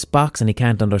lift up this box and he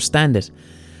can't understand it.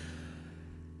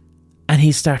 And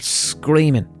he starts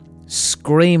screaming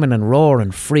and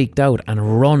roaring, freaked out,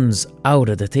 and runs out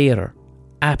of the theatre,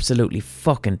 absolutely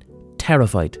fucking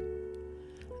terrified.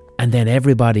 And then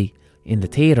everybody in the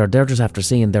theatre, they're just after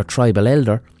seeing their tribal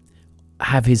elder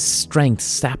have his strength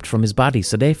sapped from his body,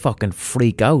 so they fucking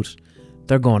freak out.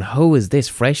 They're going, who is this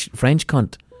French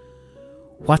cunt?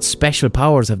 What special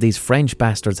powers have these French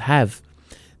bastards have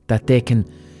that they can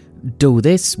do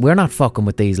this? We're not fucking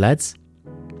with these lads.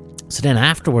 So then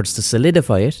afterwards, to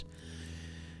solidify it,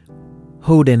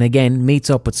 Houdin again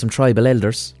meets up with some tribal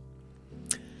elders.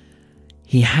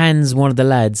 He hands one of the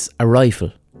lads a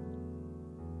rifle,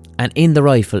 and in the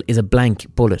rifle is a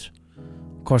blank bullet.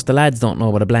 Of course the lads don't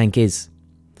know what a blank is.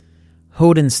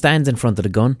 Houdin stands in front of the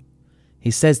gun.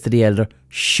 He says to the elder,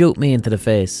 shoot me into the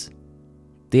face.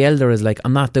 The elder is like,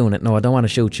 I'm not doing it, no, I don't want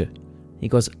to shoot you. He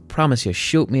goes, promise you,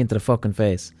 shoot me into the fucking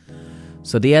face.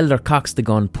 So the elder cocks the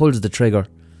gun, pulls the trigger,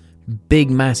 big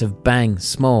massive bang,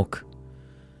 smoke.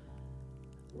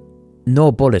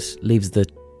 No bullet leaves the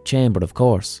chamber, of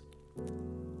course.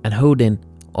 And Houdin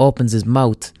opens his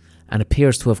mouth and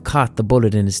appears to have caught the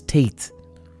bullet in his teeth.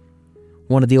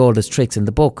 One of the oldest tricks in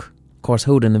the book. Of course,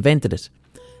 Houdin invented it.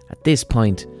 At this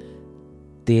point,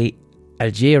 the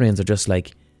Algerians are just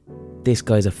like, this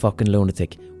guy's a fucking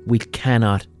lunatic. We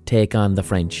cannot take on the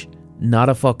French. Not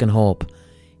a fucking hope.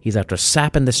 He's after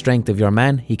sapping the strength of your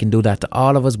man. He can do that to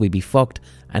all of us. We'd be fucked,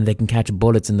 and they can catch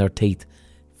bullets in their teeth.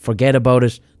 Forget about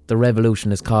it. The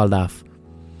revolution is called off.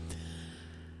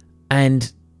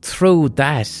 And through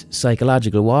that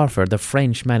psychological warfare, the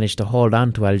French managed to hold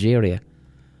on to Algeria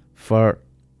for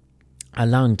a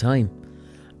long time.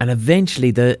 And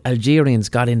eventually the Algerians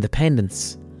got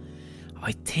independence.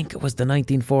 I think it was the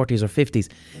 1940s or 50s.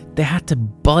 They had to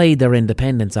buy their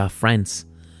independence off France.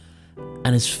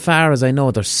 And as far as I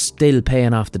know, they're still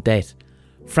paying off the debt.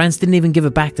 France didn't even give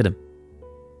it back to them.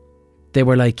 They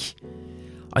were like,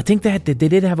 I think they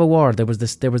did have a war. There was the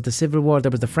civil war.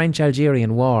 There was the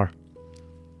French-Algerian war,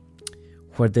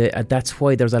 where that's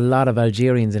why there's a lot of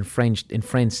Algerians in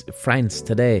France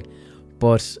today.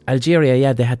 But Algeria,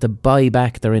 yeah, they had to buy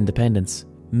back their independence,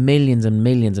 millions and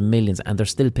millions and millions, and they're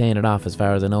still paying it off, as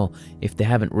far as I know, if they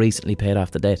haven't recently paid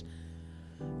off the debt.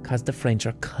 Because the French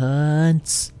are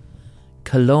cunts.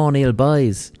 Colonial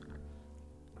boys.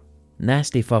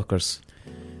 Nasty fuckers.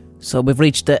 So we've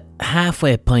reached the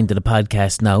halfway point of the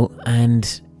podcast now,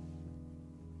 and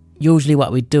usually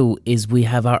what we do is we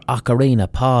have our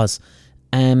ocarina pause,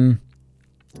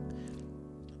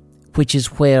 which is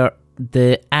where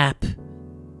the app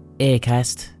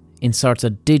Acast inserts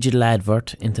a digital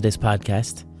advert into this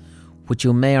podcast, which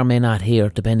you may or may not hear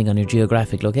depending on your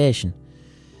geographic location.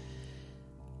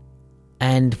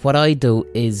 And what I do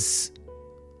is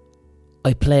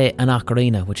I play an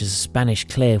ocarina, which is a Spanish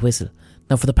clay whistle.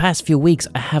 Now, for the past few weeks,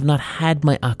 I have not had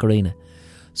my ocarina.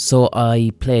 So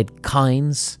I played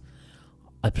coins,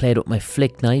 I played with my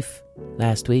flick knife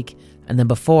last week, and then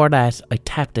before that, I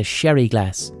tapped a sherry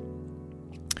glass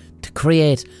to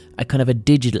create a kind of a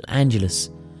digital Angelus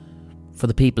for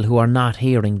the people who are not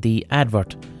hearing the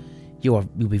advert. You'll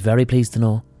be very pleased to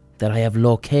know that I have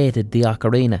located the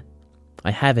ocarina.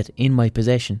 I have it in my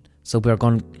possession. So we're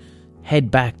going to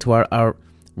head back to our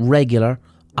regular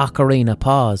ocarina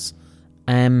pause.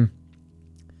 I'm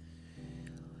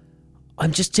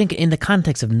just thinking in the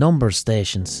context of number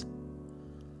stations.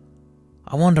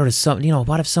 I wonder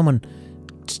what if someone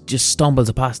just stumbles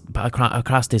across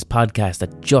this podcast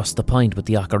at just the point with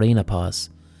the ocarina pause,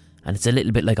 and it's a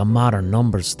little bit like a modern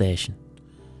numbers station.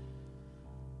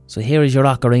 So here is your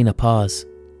ocarina pause.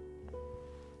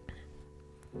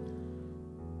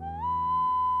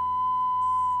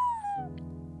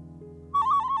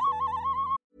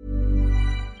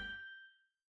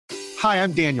 Hi,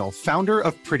 I'm Daniel, founder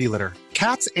of Pretty Litter.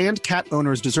 Cats and cat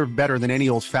owners deserve better than any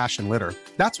old-fashioned litter.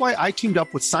 That's why I teamed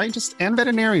up with scientists and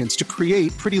veterinarians to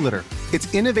create Pretty Litter.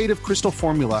 Its innovative crystal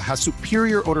formula has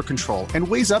superior odor control and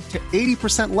weighs up to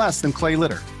 80% less than clay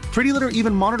litter. Pretty Litter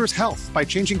even monitors health by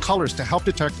changing colors to help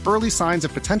detect early signs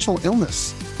of potential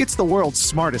illness. It's the world's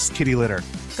smartest kitty litter.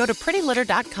 Go to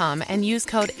prettylitter.com and use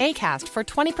code ACAST for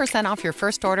 20% off your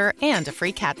first order and a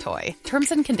free cat toy.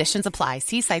 Terms and conditions apply.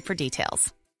 See site for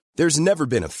details. There's never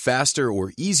been a faster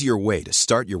or easier way to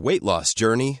start your weight loss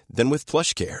journey than with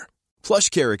PlushCare.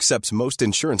 PlushCare accepts most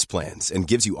insurance plans and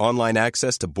gives you online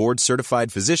access to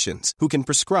board-certified physicians who can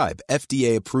prescribe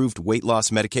FDA-approved weight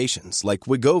loss medications like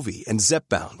Wegovy and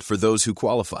Zepbound for those who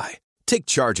qualify. Take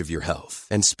charge of your health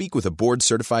and speak with a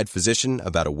board-certified physician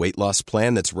about a weight loss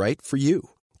plan that's right for you.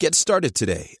 Get started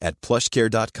today at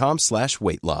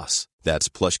plushcare.com/weight loss. That's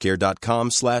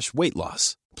plushcare.com/weight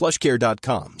loss.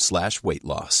 plushcare.com/weight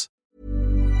loss.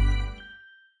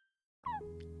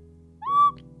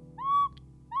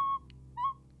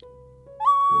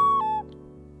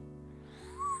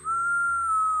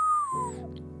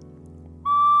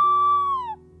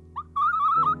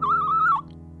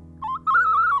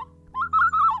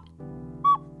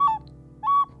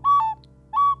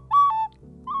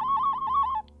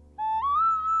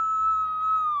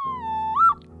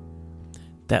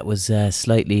 That was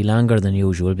slightly longer than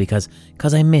usual because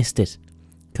I missed it.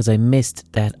 Because I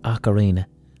missed that ocarina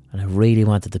and I really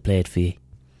wanted to play it for you.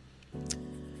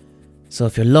 So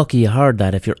if you're lucky you heard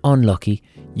that. If you're unlucky,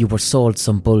 you were sold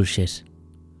some bullshit.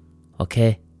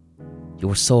 Okay? You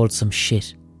were sold some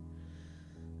shit.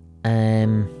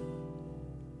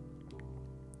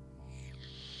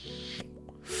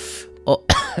 Oh,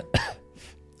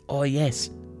 oh yes.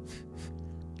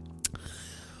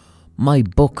 My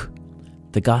book,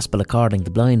 The Gospel According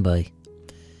to Blind Boy.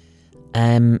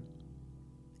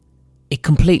 It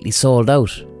completely sold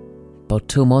out about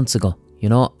 2 months ago. You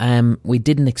know, we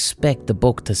didn't expect the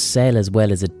book to sell as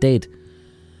well as it did,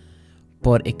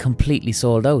 but it completely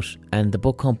sold out, and the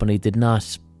book company did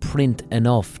not print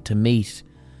enough to meet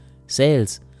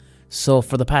sales. So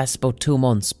for the past about 2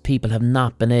 months, people have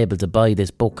not been able to buy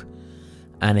this book,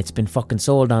 and it's been fucking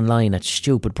sold online at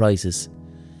stupid prices,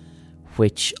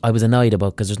 which I was annoyed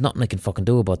about because there's nothing I can fucking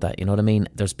do about that, you know what I mean?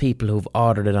 There's people who've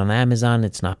ordered it on Amazon,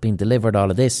 it's not been delivered,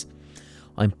 all of this.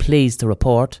 I'm pleased to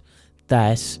report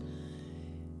that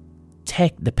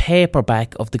the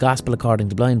paperback of The Gospel According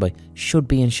to Blind Boy should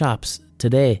be in shops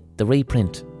today, the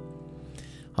reprint.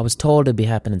 I was told it'd be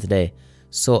happening today,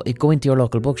 so go into your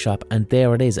local bookshop and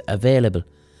there it is, available.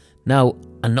 Now,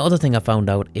 another thing I found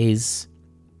out is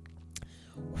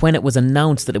when it was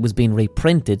announced that it was being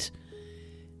reprinted,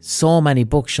 so many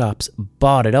bookshops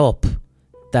bought it up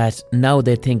that now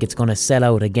they think it's going to sell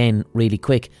out again really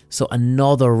quick. So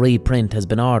another reprint has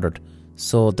been ordered.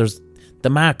 So there's The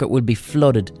market will be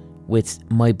flooded with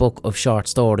my book of short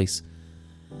stories.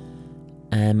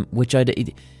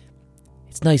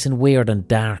 It's nice and weird and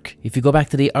dark. If you go back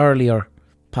to the earlier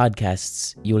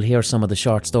podcasts, you'll hear some of the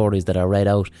short stories that I read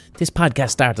out. This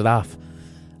podcast started off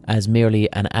as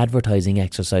merely an advertising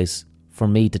exercise for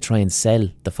me to try and sell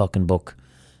the fucking book.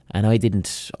 And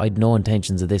I'd no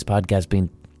intentions of this podcast being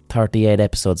 38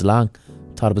 episodes long.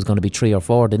 Thought it was going to be 3 or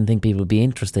 4. Didn't think people would be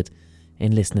interested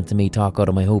in listening to me talk out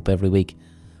of my hoop every week.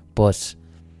 But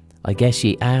I guess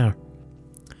ye are.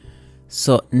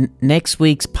 So next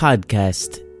week's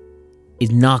podcast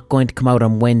is not going to come out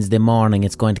on Wednesday morning.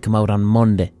 It's going to come out on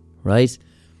Monday, right?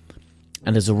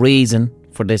 And there's a reason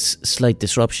for this slight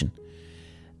disruption.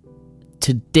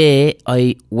 Today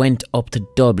I went up to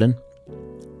Dublin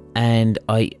and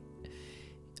I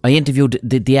interviewed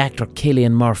the actor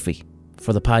Cillian Murphy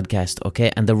for the podcast,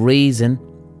 okay? And the reason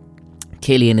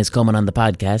Cillian is coming on the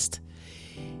podcast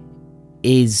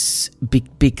is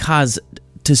because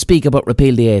to speak about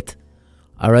Repeal the 8th,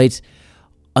 alright?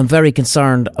 I'm very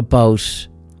concerned about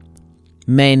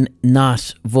men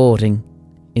not voting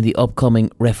in the upcoming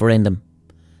referendum.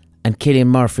 And Cillian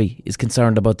Murphy is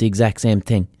concerned about the exact same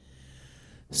thing.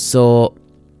 So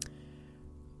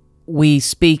we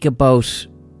speak about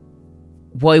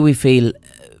why we feel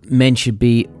men should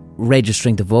be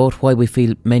registering to vote, why we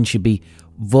feel men should be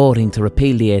voting to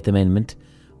repeal the 8th Amendment,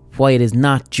 why it is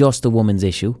not just a woman's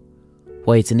issue,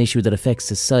 why it's an issue that affects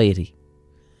society.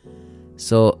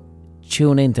 So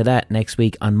tune into that next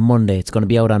week on Monday. It's going to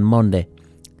be out on Monday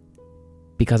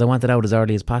because I want it out as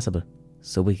early as possible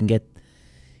so we can get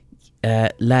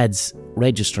lads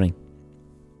registering,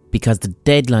 because the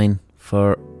deadline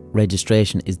for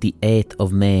registration is the 8th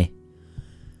of May.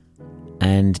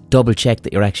 And double check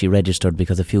that you're actually registered,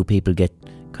 because a few people get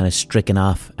kind of stricken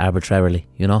off arbitrarily,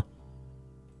 you know.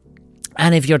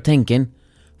 And if you're thinking,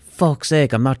 fuck's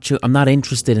sake, I'm not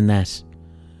interested in that.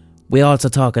 We also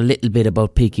talk a little bit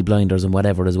about Peaky Blinders and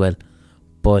whatever as well.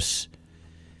 But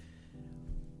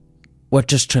we're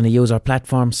just trying to use our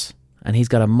platforms, and he's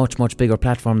got a much, much bigger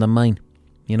platform than mine,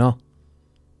 you know.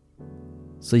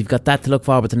 So you've got that to look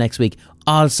forward to next week.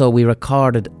 Also, we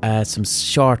recorded some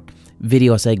short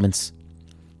video segments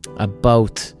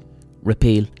about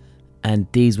repeal, and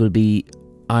these will be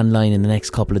online in the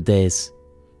next couple of days.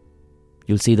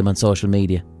 You'll see them on social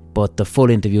media, but the full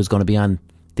interview is going to be on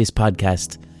this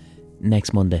podcast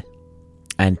next Monday.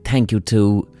 And thank you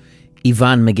to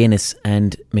Yvonne McGuinness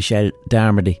and Michelle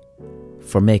Darmody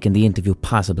for making the interview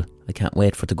possible. I can't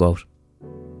wait for it to go out.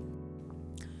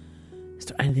 Is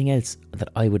there anything else that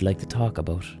I would like to talk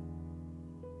about?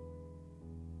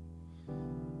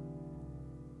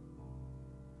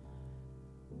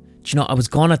 Do you know, I was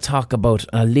going to talk about,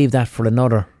 and I'll leave that for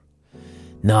another.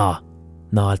 No,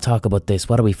 I'll talk about this.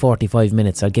 What are we, 45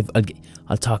 minutes? I'll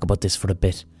talk about this for a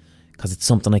bit, because it's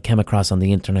something I came across on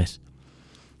the internet,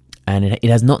 and it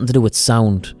has nothing to do with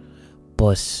sound,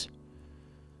 but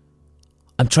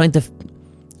I'm trying to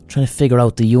figure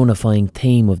out the unifying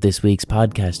theme of this week's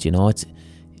podcast. You know, it's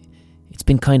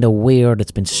been kind of weird.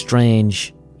 It's been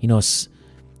strange. You know,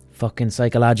 fucking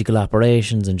psychological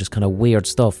operations and just kind of weird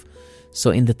stuff.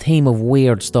 So in the theme of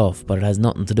weird stuff, but it has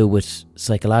nothing to do with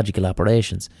psychological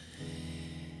operations,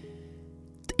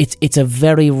 it's a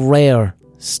very rare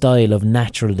style of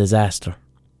natural disaster,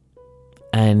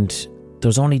 and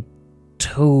there's only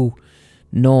 2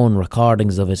 known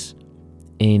recordings of it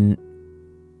in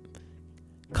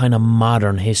kind of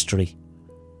modern history.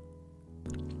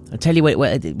 I'll tell you what,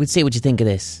 we'll see what you think of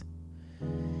this.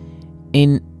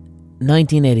 In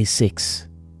 1986,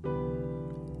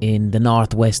 in the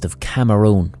northwest of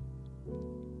Cameroon,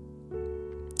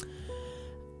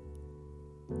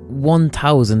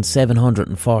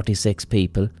 1,746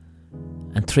 people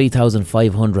and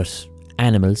 3,500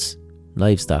 animals,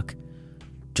 livestock,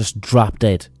 just dropped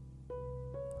dead.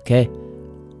 Okay?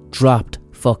 Dropped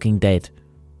fucking dead.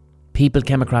 People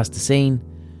came across the scene,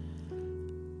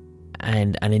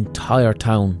 and an entire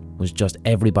town was just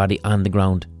everybody on the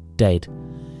ground dead.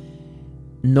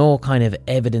 No kind of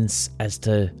evidence as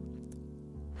to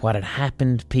what had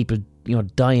happened. People, you know,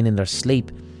 dying in their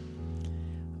sleep.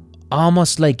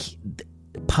 Almost like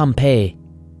Pompeii,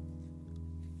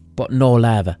 but no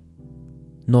lava,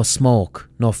 no smoke,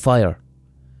 no fire,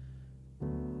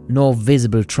 no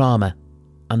visible trauma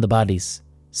on the bodies,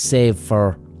 save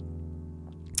for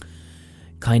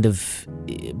kind of,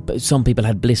 some people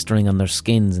had blistering on their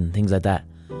skins and things like that.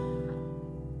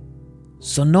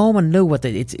 So no one knew what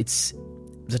it's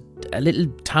a little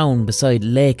town beside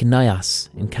Lake Nyos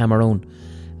in Cameroon,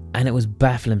 and it was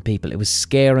baffling people. It was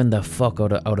scaring the fuck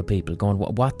out of people, going,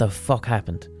 what the fuck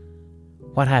happened?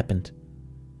 What happened?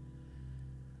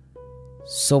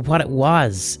 So what it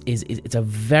was is it's a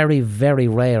very, very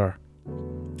rare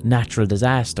natural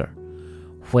disaster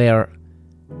where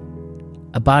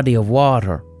a body of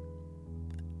water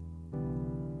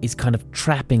is kind of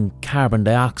trapping carbon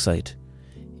dioxide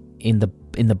in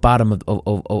the bottom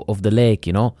of the lake,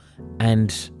 you know,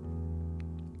 and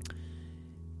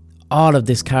all of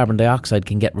this carbon dioxide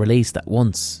can get released at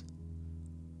once.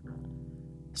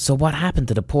 So what happened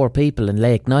to the poor people in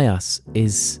Lake Nyos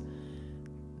is,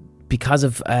 because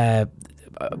of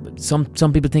some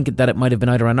people think that it might have been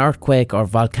either an earthquake or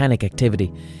volcanic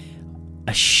activity,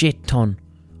 a shit ton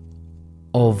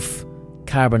of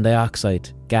carbon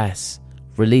dioxide gas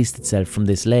released itself from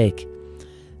this lake.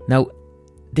 Now,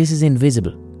 this is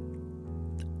invisible.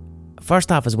 First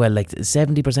off as well, like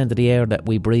 70% of the air that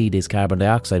we breathe is carbon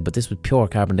dioxide, but this was pure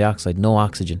carbon dioxide, no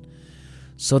oxygen.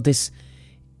 So this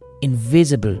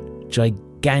invisible,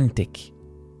 gigantic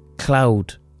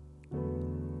cloud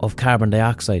of carbon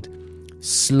dioxide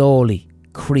slowly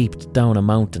creeped down a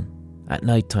mountain at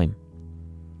night time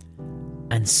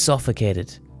and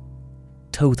suffocated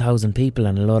 2,000 people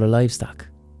and a lot of livestock.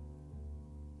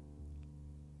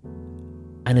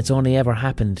 And it's only ever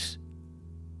happened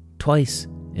twice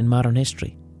in modern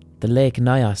history. The Lake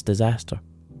Nyos disaster.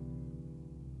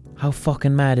 How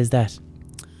fucking mad is that?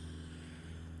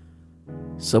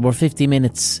 So we're 50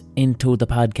 minutes into the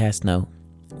podcast now,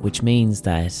 which means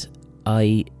that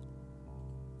I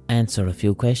answer a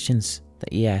few questions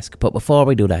that you ask. But before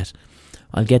we do that,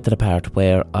 I'll get to the part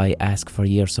where I ask for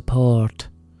your support.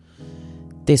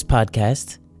 This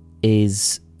podcast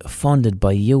is funded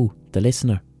by you, the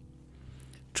listener,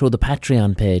 through the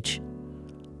Patreon page,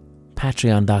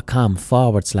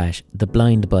 patreon.com/The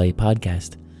Blind Boy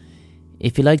Podcast.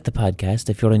 If you like the podcast,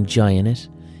 if you're enjoying it,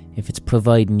 if it's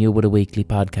providing you with a weekly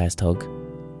podcast hug,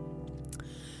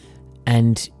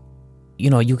 and you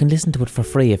know, you can listen to it for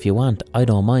free if you want, I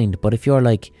don't mind. But if you're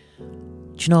like,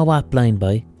 do you know what, Blind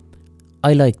Boy,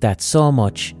 I like that so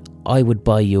much, I would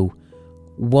buy you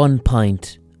 1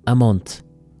 pint a month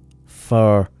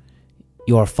for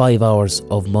your 5 hours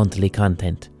of monthly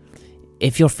content.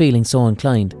 If you're feeling so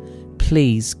inclined,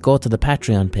 please go to the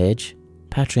Patreon page,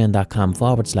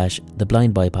 patreon.com/The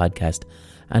Blind Boy Podcast,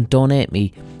 and donate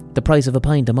me the price of a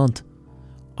pint a month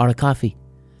or a coffee,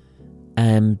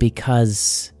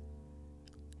 because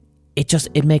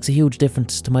it makes a huge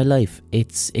difference to my life.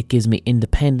 It gives me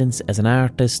independence as an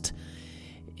artist.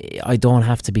 I don't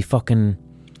have to be fucking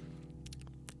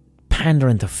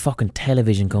pandering to fucking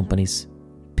television companies,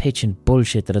 pitching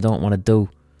bullshit that I don't want to do.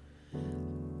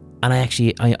 And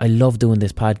I love doing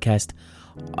this podcast.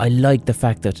 I like the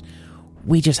fact that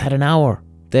we just had an hour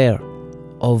there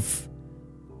of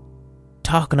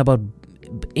talking about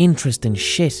interesting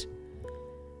shit.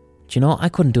 Do you know, I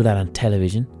couldn't do that on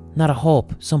television. Not a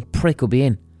hope. Some prick would be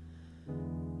in.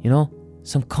 You know,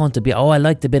 some cunt would be, I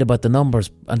like the bit about the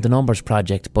numbers and the Numbers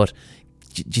Project, but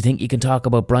do you think you can talk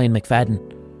about Brian McFadden?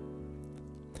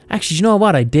 Actually, do you know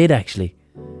what? I did actually.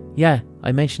 Yeah,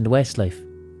 I mentioned Westlife.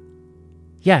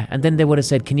 Yeah, and then they would have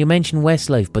said, can you mention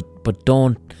Westlife, but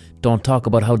don't talk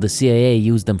about how the CIA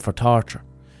used them for torture.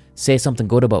 Say something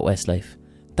good about Westlife.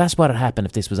 That's what would happen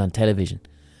if this was on television.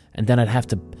 And then I'd have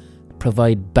to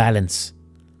provide balance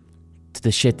to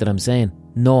the shit that I'm saying.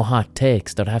 No hot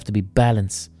takes. There'd have to be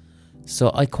balance. So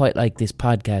I quite like this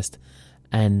podcast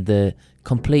and the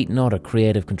complete and utter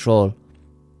creative control.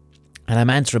 And I'm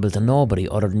answerable to nobody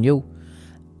other than you.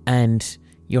 And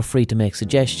you're free to make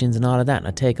suggestions and all of that, and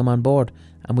I take them on board.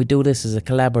 And we do this as a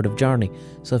collaborative journey.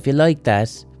 So if you like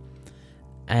that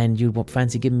and you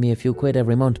fancy giving me a few quid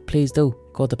every month, please do.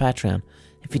 Go to Patreon.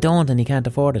 If you don't and you can't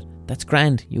afford it, that's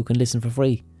grand. You can listen for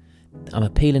free. I'm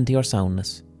appealing to your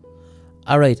soundness.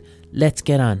 Alright, let's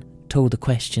get on to the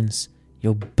questions,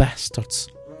 you bastards.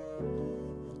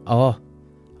 Oh,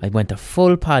 I went a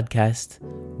full podcast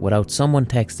without someone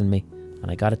texting me,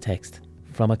 and I got a text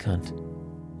from a cunt.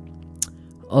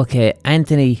 Okay,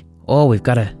 Anthony. Oh, we've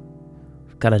got a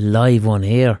live one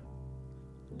here.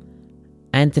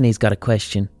 Anthony's got a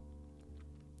question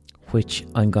which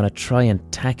I'm going to try and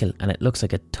tackle, and it looks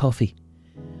like a toughie.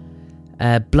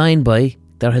 Blind Boy,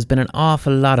 there has been an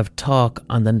awful lot of talk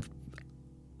on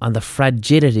the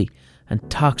fragility and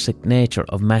toxic nature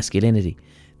of masculinity.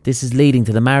 This is leading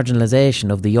to the marginalisation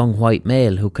of the young white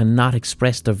male who cannot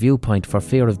express their viewpoint for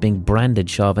fear of being branded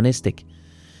chauvinistic.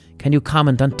 Can you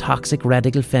comment on toxic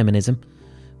radical feminism,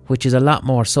 which is a lot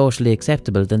more socially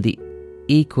acceptable than the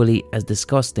equally as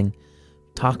disgusting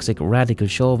toxic radical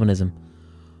chauvinism,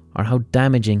 or how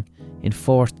damaging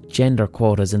enforced gender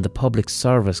quotas in the public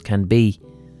service can be?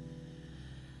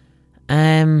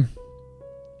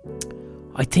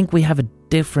 I think we have a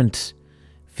different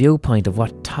viewpoint of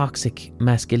what toxic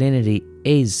masculinity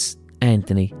is,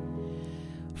 Anthony.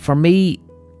 For me,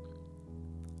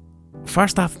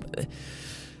 first off,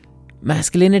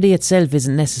 masculinity itself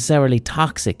isn't necessarily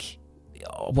toxic.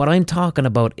 What I'm talking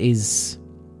about is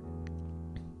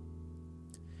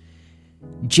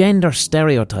gender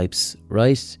stereotypes,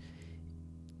 right?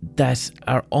 That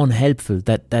are unhelpful,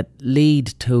 that lead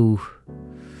to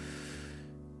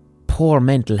poor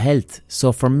mental health.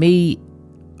 So for me,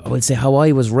 I would say how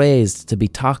I was raised to be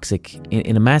toxic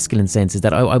in a masculine sense is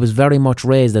that I was very much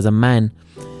raised as a man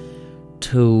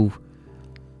to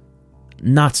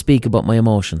not speak about my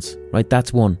emotions, right?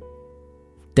 That's one.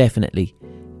 Definitely.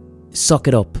 Suck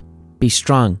it up. Be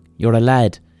strong. You're a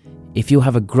lad. If you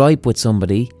have a gripe with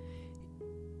somebody,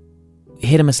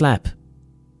 hit him a slap.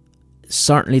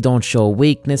 Certainly don't show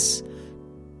weakness.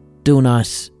 Do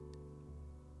not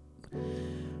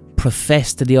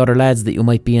profess to the other lads that you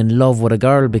might be in love with a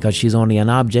girl because she's only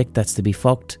an object that's to be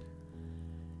fucked.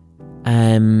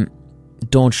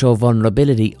 Don't show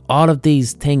vulnerability. All of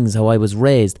these things, how I was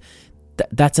raised,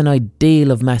 that's an ideal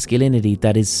of masculinity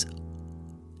that is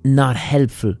not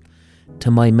helpful to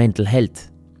my mental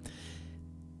health.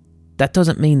 That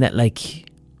doesn't mean that like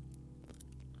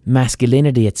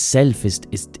masculinity itself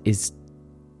is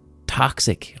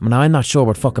toxic. I mean, I'm not sure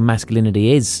what fucking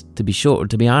masculinity is, to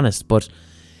be honest, but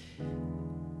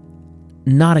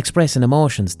not expressing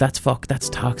emotions, that's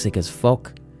toxic as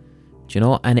fuck. Do you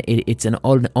know? And it's an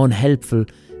unhelpful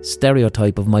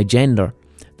stereotype of my gender,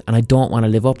 and I don't want to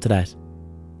live up to that.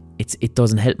 It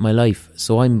doesn't help my life,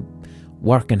 so I'm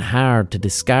working hard to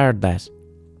discard that.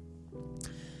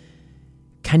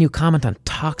 Can you comment on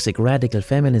toxic radical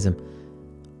feminism?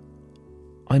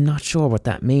 I'm not sure what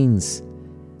that means.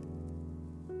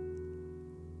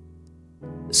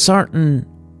 Certain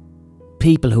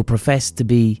people who profess to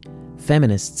be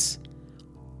feminists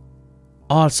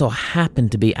also happen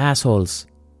to be assholes,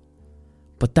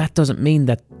 but that doesn't mean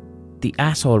that the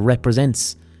asshole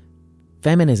represents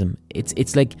feminism.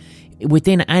 It's like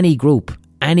within any group,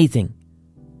 anything,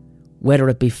 whether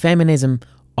it be feminism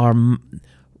or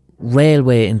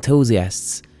railway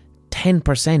enthusiasts,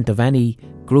 10% of any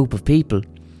group of people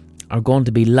are going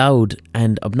to be loud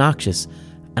and obnoxious,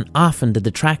 and often the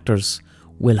detractors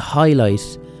will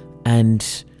highlight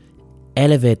and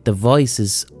elevate the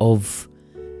voices of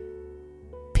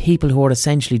people who are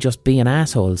essentially just being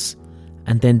assholes,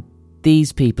 and then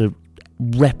these people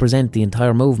represent the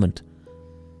entire movement.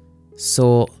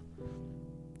 So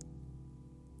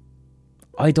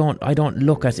I don't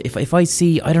look at if I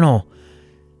see, I don't know,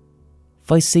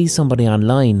 if I see somebody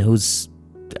online who's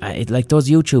like those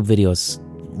YouTube videos,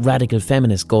 radical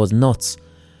feminist goes nuts,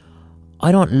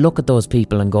 I don't look at those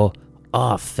people and go,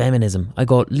 oh, feminism. I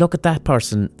go, look at that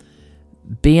person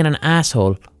being an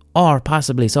asshole or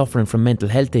possibly suffering from mental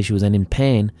health issues and in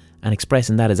pain and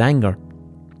expressing that as anger.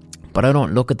 But I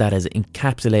don't look at that as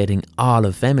encapsulating all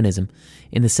of feminism,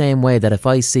 in the same way that if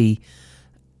I see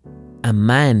a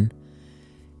man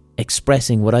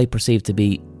expressing what I perceive to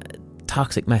be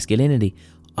toxic masculinity,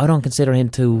 I don't consider him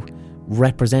to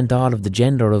represent all of the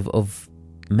gender of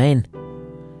men.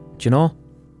 Do you know?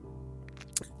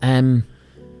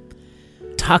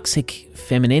 Toxic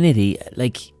femininity,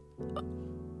 like,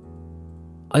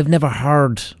 I've never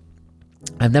heard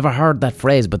that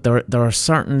phrase, but there are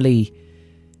certainly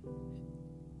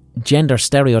gender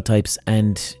stereotypes,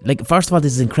 and like, first of all,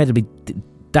 this is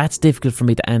that's difficult for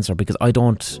me to answer because I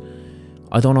don't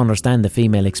understand the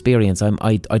female experience.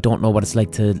 I don't know what it's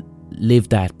like to live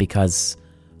that because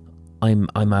I'm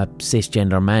a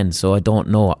cisgender man, so I don't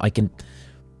know. I can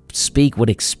speak with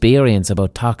experience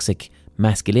about toxic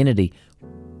masculinity,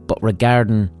 but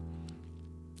regarding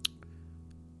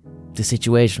the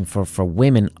situation for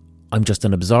women, I'm just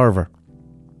an observer.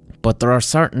 But there are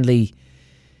certainly,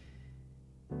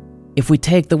 if we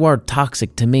take the word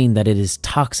toxic to mean that it is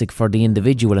toxic for the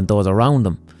individual and those around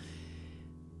them,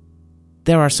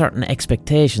 there are certain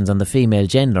expectations on the female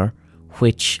gender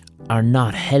which are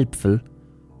not helpful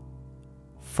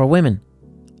for women,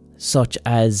 such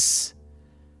as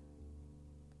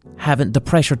having the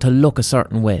pressure to look a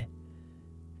certain way,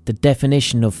 the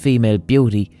definition of female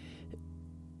beauty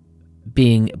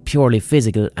being purely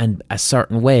physical and a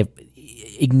certain way,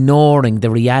 ignoring the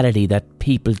reality that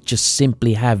people just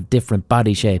simply have different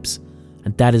body shapes,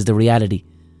 and that is the reality.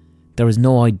 There is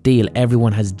no ideal.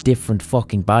 Everyone has different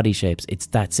fucking body shapes. It's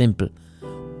that simple.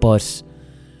 But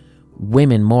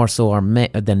women, more so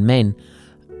than men,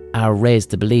 are raised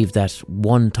to believe that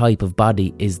one type of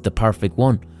body is the perfect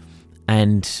one,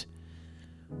 and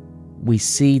we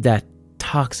see that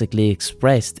toxically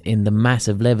expressed in the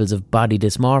massive levels of body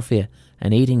dysmorphia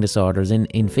and eating disorders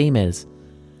in females.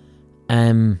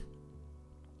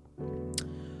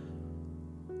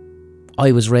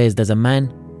 I was raised as a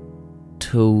man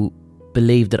to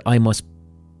believe that I must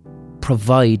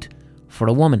provide for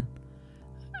a woman.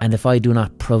 And if I do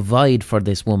not provide for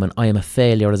this woman, I am a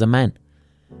failure as a man.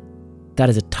 That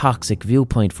is a toxic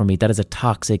viewpoint for me. That is a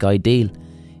toxic ideal.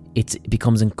 It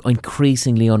becomes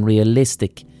increasingly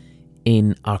unrealistic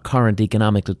in our current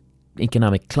economic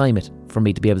climate for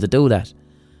me to be able to do that.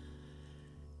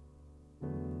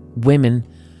 Women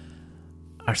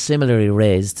are similarly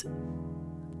raised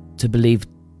to believe,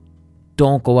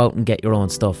 don't go out and get your own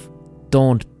stuff.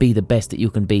 Don't be the best that you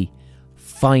can be.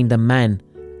 Find a man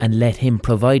and let him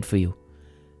provide for you.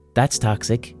 That's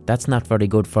toxic. That's not very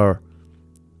good for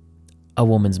a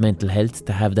woman's mental health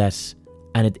to have that,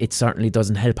 and it certainly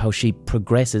doesn't help how she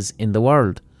progresses in the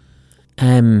world.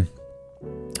 I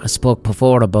spoke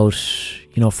before about,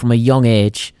 from a young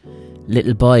age,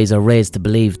 little boys are raised to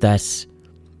believe that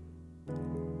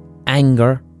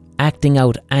anger, acting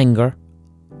out anger,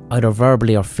 either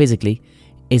verbally or physically,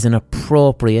 is an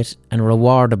appropriate and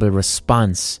rewardable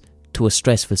response to a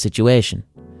stressful situation.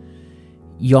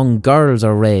 Young girls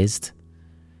are raised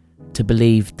to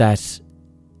believe that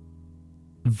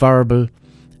verbal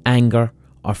anger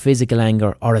or physical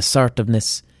anger or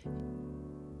assertiveness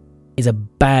is a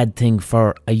bad thing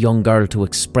for a young girl to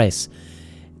express.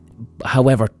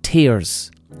 However,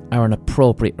 tears are an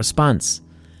appropriate response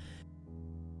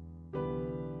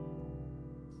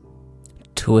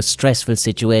to a stressful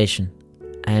situation,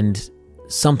 and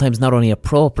sometimes not only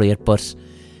appropriate, but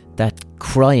that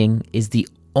crying is the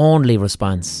only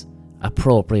response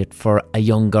appropriate for a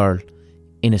young girl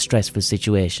in a stressful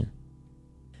situation.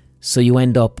 So you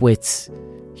end up with,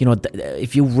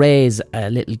 if you raise a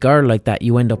little girl like that,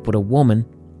 you end up with a woman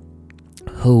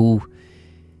who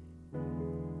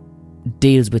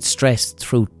deals with stress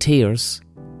through tears.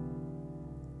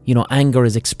 Anger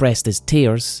is expressed as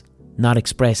tears, not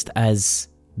expressed as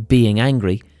being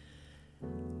angry.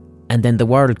 And then the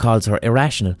world calls her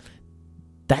irrational.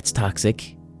 That's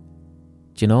toxic.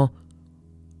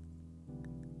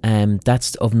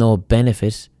 That's of no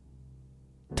benefit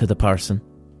to the person.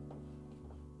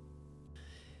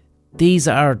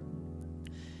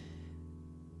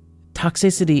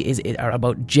 Toxicity are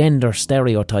about gender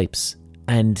stereotypes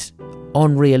and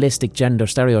unrealistic gender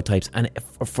stereotypes, and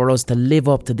for us to live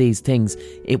up to these things,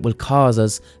 it will cause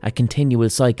us a continual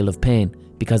cycle of pain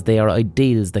because they are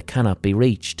ideals that cannot be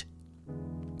reached.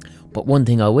 But one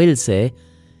thing I will say,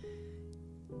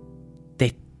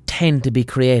 they tend to be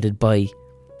created by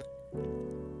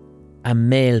a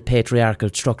male patriarchal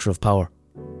structure of power.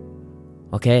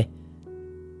 Okay?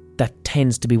 That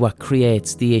tends to be what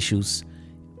creates the issues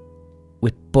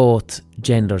with both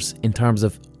genders in terms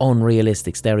of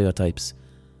unrealistic stereotypes.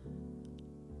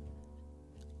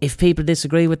 If people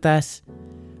disagree with that,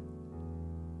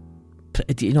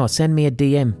 send me a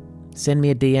DM. Send me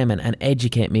a DM and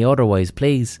educate me otherwise,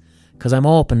 please. Because I'm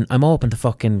open to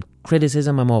fucking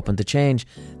criticism. I'm open to change.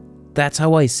 That's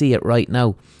how I see it right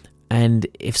now. And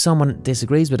if someone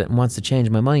disagrees with it and wants to change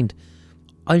my mind,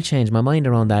 I'll change my mind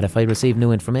around that if I receive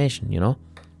new information,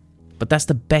 But that's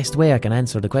the best way I can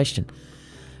answer the question.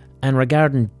 And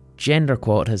regarding gender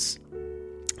quotas,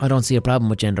 I don't see a problem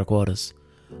with gender quotas.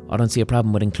 I don't see a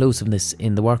problem with inclusiveness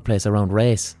in the workplace around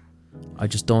race. I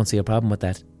just don't see a problem with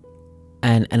that.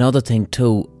 And another thing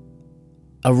too,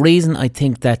 a reason I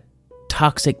think that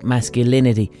toxic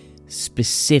masculinity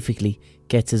specifically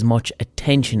gets as much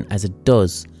attention as it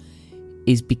does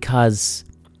is because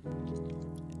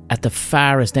at the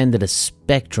farthest end of the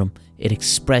spectrum, it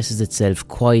expresses itself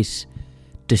quite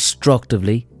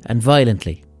destructively and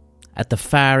violently. At the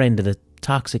far end of the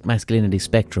toxic masculinity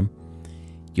spectrum,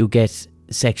 you get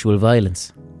sexual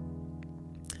violence.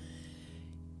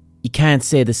 You can't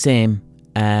say the same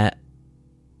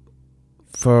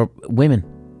for women,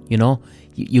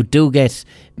 You do get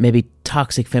maybe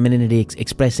toxic femininity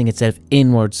expressing itself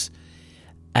inwards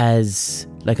as,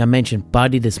 like I mentioned,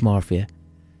 body dysmorphia.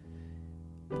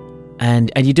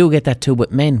 And you do get that too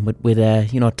with men, with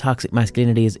toxic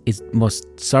masculinity is most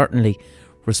certainly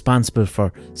responsible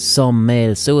for some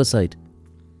male suicide.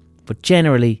 But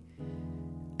generally,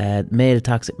 male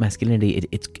toxic masculinity,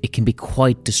 it can be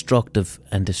quite destructive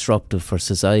and disruptive for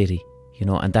society,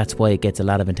 and that's why it gets a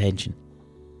lot of attention.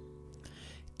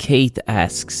 Keith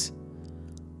asks,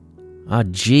 oh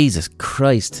Jesus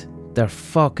Christ, they're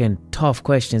fucking tough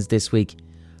questions this week.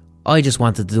 I just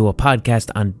wanted to do a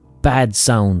podcast on bad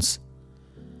sounds.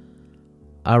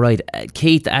 Alright,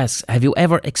 Keith asks, have you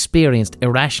ever experienced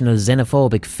irrational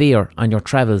xenophobic fear on your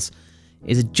travels?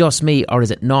 Is it just me or is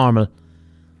it normal?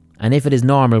 And if it is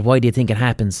normal, why do you think it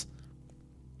happens?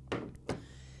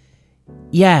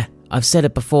 yeah, I've said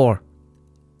it before.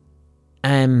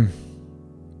 I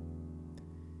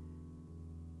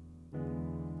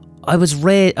was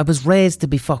raised to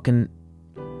be fucking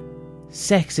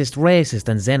sexist, racist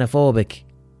and xenophobic.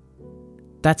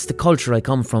 That's the culture I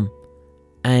come from.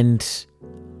 And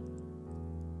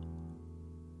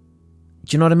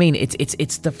do you know what I mean?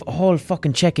 It's the whole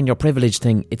fucking checking your privilege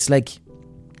thing. It's like,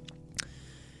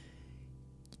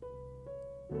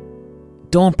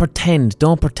 don't pretend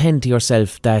to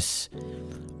yourself that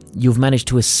you've managed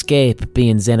to escape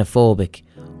being xenophobic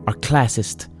or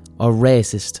classist or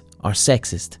racist or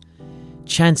sexist.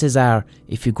 Chances are,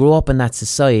 if you grow up in that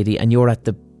society and you're at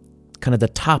the kind of the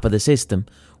top of the system,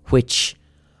 which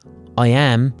I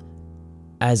am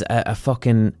as a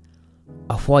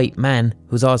white man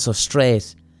who's also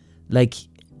straight, like,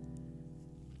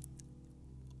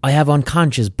 I have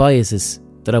unconscious biases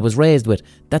that I was raised with.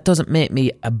 That doesn't make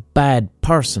me a bad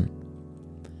person.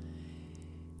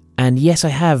 And yes, I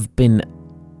have been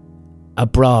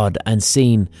abroad and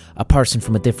seen a person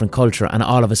from a different culture, and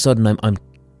all of a sudden I'm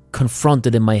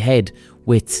confronted in my head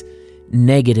with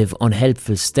negative,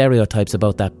 unhelpful stereotypes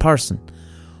about that person.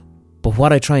 But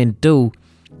what I try and do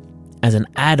as an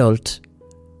adult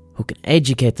who can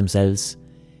educate themselves,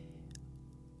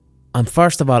 I'm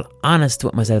first of all honest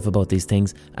with myself about these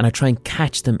things, and I try and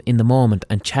catch them in the moment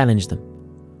and challenge them.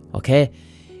 Okay?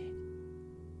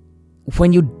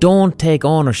 When you don't take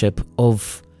ownership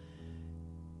of,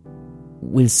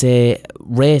 we'll say,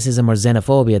 racism or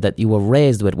xenophobia that you were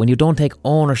raised with, when you don't take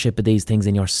ownership of these things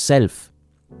in yourself,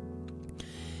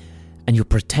 and you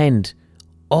pretend,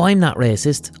 oh, I'm not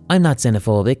racist, I'm not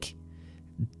xenophobic,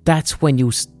 that's when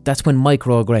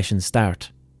microaggressions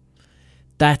start.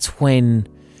 That's when,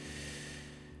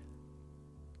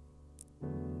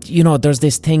 you know, there's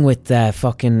this thing with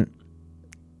fucking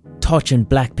touching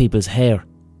black people's hair,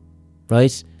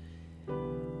 right?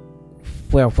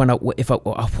 Where if a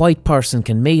white person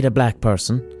can meet a black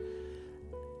person,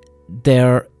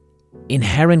 their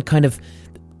inherent kind of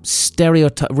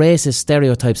racist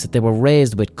stereotypes that they were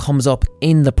raised with comes up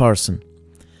in the person,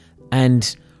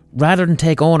 and rather than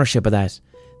take ownership of that,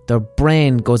 their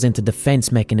brain goes into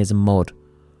defense mechanism mode.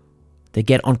 They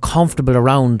get uncomfortable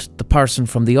around the person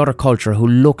from the other culture who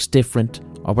looks different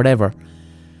or whatever,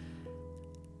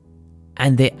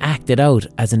 and they act it out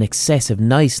as an excessive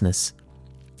niceness.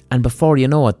 And before you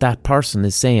know it, that person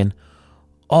is saying,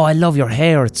 oh, I love your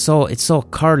hair, it's so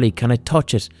curly, can I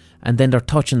touch it? And then they're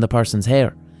touching the person's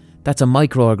hair. That's a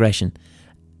microaggression.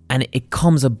 And it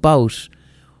comes about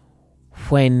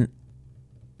when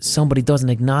somebody doesn't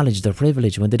acknowledge their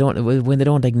privilege, when they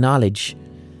don't acknowledge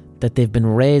that they've been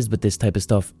raised with this type of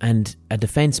stuff, and a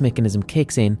defense mechanism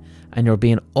kicks in and you're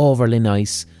being overly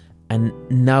nice, and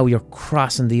now you're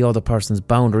crossing the other person's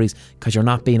boundaries because you're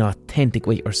not being authentic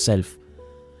with yourself.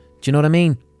 Do you know what I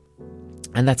mean?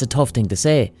 And that's a tough thing to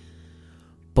say,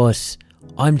 but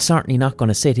I'm certainly not going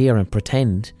to sit here and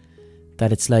pretend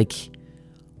that it's like,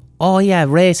 oh yeah,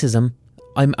 racism,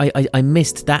 I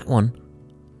missed that one,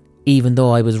 even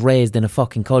though I was raised in a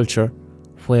fucking culture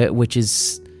which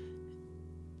is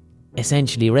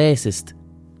essentially racist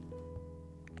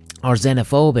or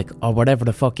xenophobic or whatever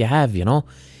the fuck you have, you know.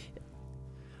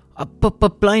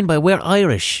 But blind boy, we're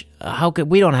Irish. How could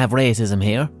we don't have racism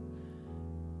here?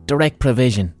 Direct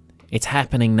provision. It's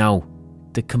happening now.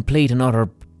 The complete and utter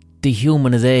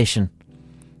dehumanisation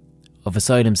of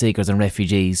asylum seekers and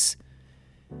refugees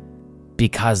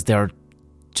because they're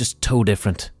just too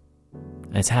different.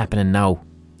 And it's happening now.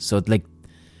 So, like,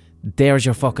 there's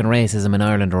your fucking racism in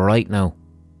Ireland right now.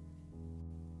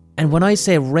 And when I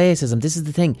say racism, this is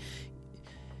the thing.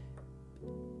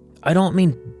 I don't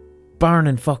mean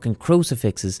burning fucking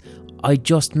crucifixes. I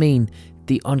just mean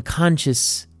the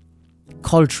unconscious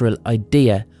cultural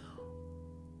idea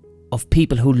of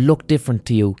people who look different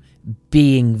to you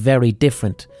being very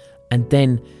different, and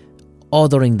then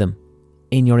othering them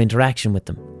in your interaction with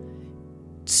them.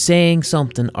 Saying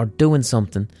something or doing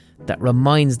something that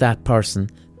reminds that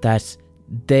person that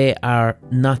they are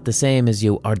not the same as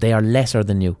you, or they are lesser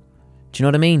than you. Do you know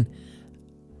what I mean?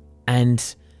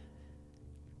 And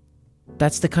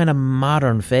that's the kind of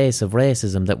modern face of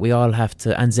racism that we all have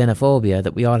to, and xenophobia,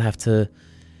 that we all have to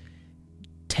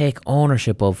take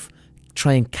ownership of,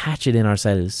 try and catch it in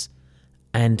ourselves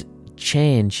and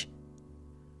change.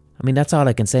 I mean, that's all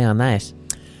I can say on that.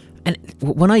 And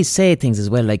when I say things as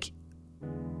well, like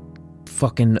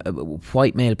fucking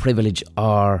white male privilege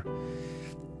or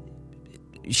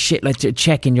shit like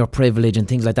checking your privilege and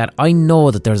things like that, I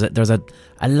know that there's a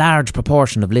large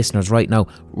proportion of listeners right now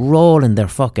rolling their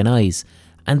fucking eyes.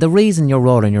 And the reason you're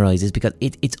rolling your eyes is because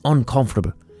it's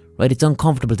uncomfortable, right? It's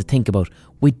uncomfortable to think about.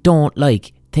 We don't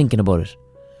like thinking about it.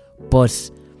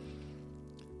 But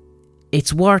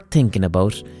it's worth thinking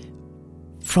about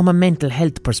from a mental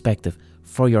health perspective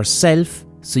for yourself,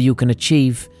 so you can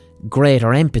achieve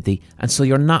greater empathy, and so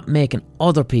you're not making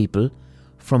other people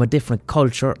from a different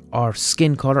culture or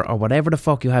skin colour or whatever the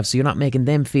fuck you have, so you're not making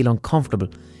them feel uncomfortable.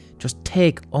 Just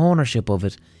take ownership of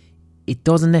it. It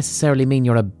doesn't necessarily mean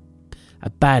you're a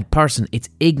bad person. It's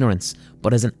ignorance.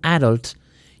 But as an adult,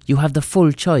 you have the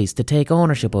full choice to take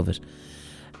ownership of it.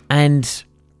 And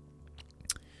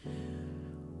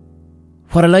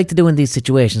what I like to do in these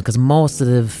situations, because most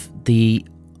of the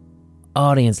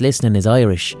audience listening is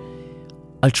Irish,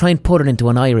 I'll try and put it into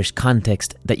an Irish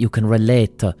context that you can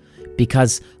relate to,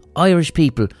 because Irish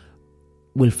people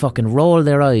will fucking roll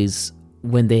their eyes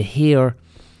when they hear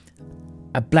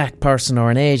a black person or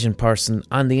an Asian person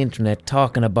on the internet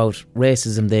talking about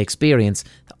racism they experience.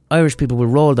 Irish people will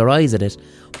roll their eyes at it,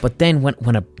 but then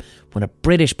when a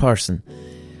British person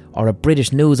or a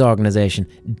British news organisation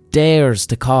dares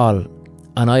to call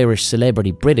an Irish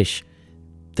celebrity British,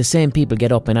 the same people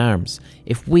get up in arms.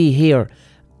 If we hear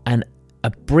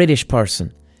a British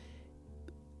person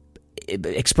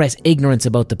express ignorance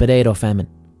about the potato famine,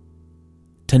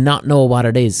 to not know what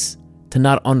it is, to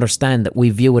not understand that we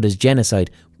view it as genocide,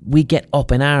 we get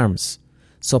up in arms.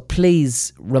 So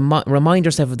please remind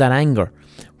yourself of that anger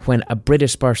when a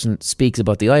British person speaks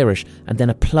about the Irish, and then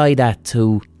apply that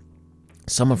to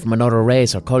someone from another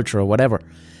race or culture or whatever.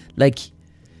 Like,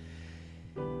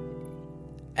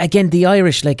 again, the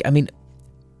Irish,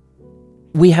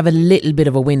 we have a little bit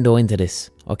of a window into this,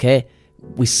 okay?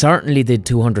 We certainly did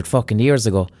 200 fucking years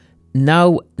ago.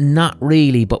 Now, not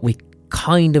really, but we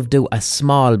kind of do a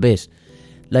small bit.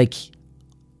 Like,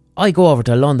 I go over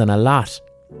to London a lot,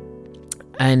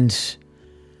 and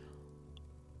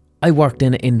I worked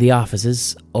in the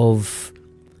offices of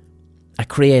a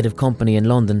creative company in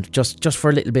London just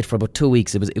for a little bit, for about 2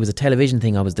 weeks. It was a television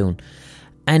thing I was doing.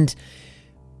 And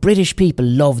British people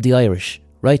love the Irish,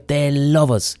 right? They love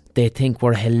us. They think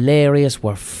we're hilarious,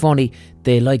 we're funny.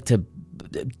 They like to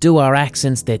do our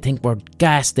accents. They think we're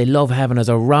gas. They love having us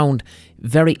around.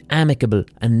 Very amicable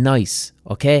and nice,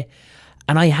 okay?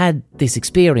 And I had this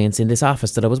experience in this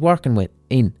office that I was working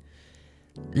in,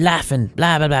 laughing,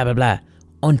 blah, blah, blah, blah, blah,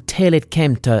 until it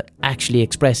came to actually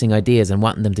expressing ideas and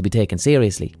wanting them to be taken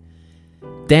seriously.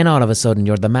 Then all of a sudden,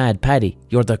 you're the mad Paddy.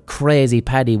 You're the crazy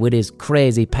Paddy with his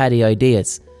crazy Paddy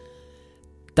ideas.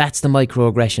 That's the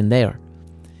microaggression there.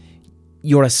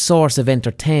 You're a source of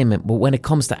entertainment, but when it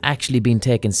comes to actually being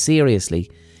taken seriously,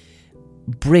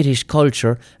 British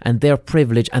culture and their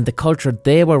privilege and the culture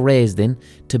they were raised in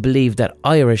to believe that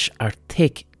Irish are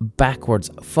thick, backwards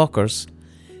fuckers,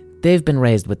 they've been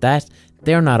raised with that,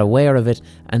 they're not aware of it,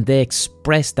 and they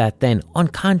express that then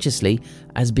unconsciously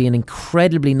as being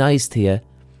incredibly nice to you,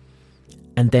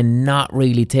 and then not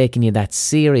really taking you that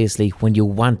seriously when you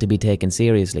want to be taken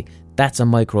seriously. That's a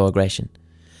microaggression.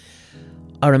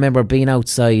 I remember being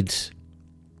outside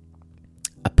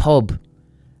a pub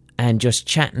and just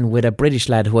chatting with a British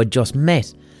lad who I'd just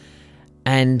met.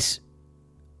 And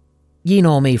you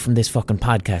know me from this fucking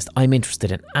podcast. I'm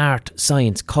interested in art,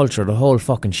 science, culture, the whole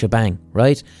fucking shebang,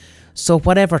 right? So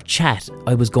whatever chat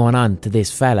I was going on to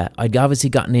this fella, I'd obviously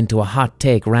gotten into a hot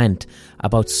take rant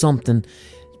about something,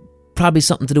 probably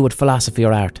something to do with philosophy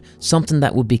or art, something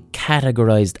that would be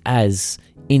categorised as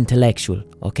intellectual,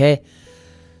 okay?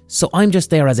 So I'm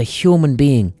just there as a human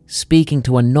being, speaking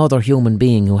to another human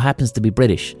being who happens to be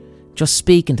British, just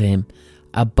speaking to him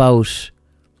about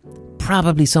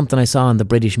probably something I saw in the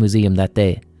British Museum that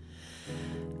day.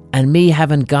 And me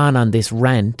having gone on this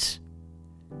rant,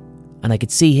 and I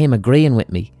could see him agreeing with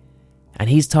me, and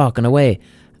he's talking away,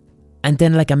 and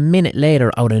then like a minute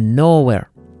later, out of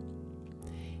nowhere,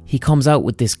 he comes out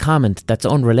with this comment that's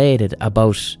unrelated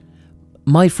about,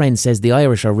 my friend says the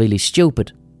Irish are really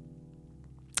stupid.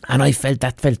 And I felt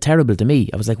terrible to me.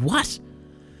 I was like, what?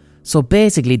 So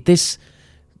basically, this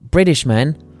British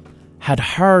man had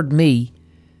heard me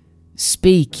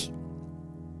speak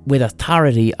with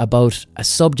authority about a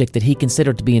subject that he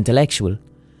considered to be intellectual.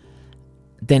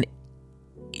 Then,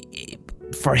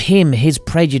 for him, his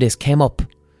prejudice came up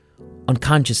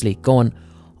unconsciously, going,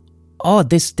 oh,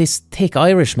 this thick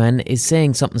Irishman is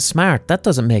saying something smart. That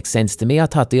doesn't make sense to me. I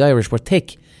thought the Irish were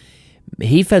thick.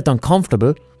 He felt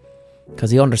uncomfortable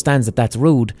because he understands that that's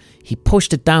rude. He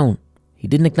pushed it down. He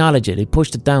didn't acknowledge it. He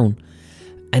pushed it down.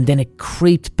 And then it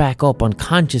creeped back up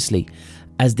unconsciously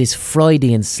as this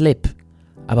Freudian slip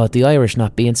about the Irish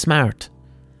not being smart.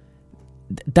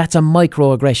 That's a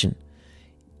microaggression.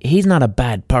 He's not a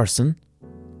bad person.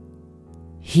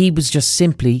 He was just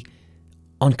simply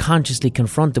unconsciously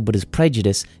confronted with his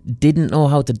prejudice, didn't know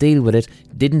how to deal with it,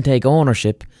 didn't take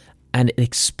ownership, and it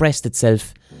expressed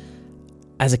itself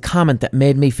as a comment that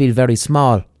made me feel very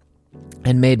small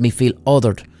and made me feel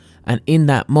othered. And in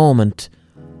that moment,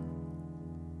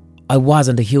 I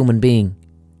wasn't a human being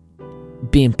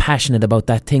being passionate about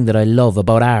that thing that I love,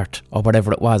 about art or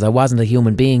whatever it was. I wasn't a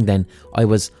human being then. I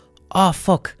was, oh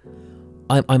fuck,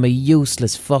 I'm a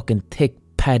useless fucking thick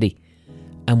paddy,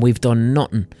 and we've done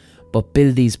nothing but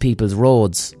build these people's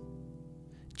roads.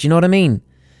 Do you know what I mean?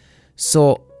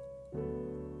 So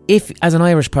if as an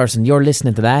Irish person you're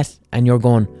listening to that and you're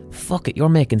going, fuck it, you're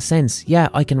making sense, yeah,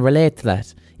 I can relate to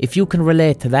that. If you can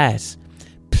relate to that,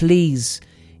 please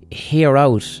hear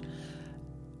out,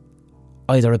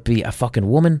 either it be a fucking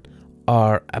woman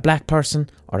or a black person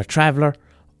or a traveller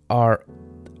or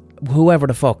whoever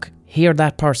the fuck, hear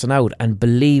that person out and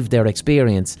believe their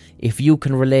experience. If you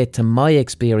can relate to my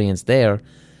experience there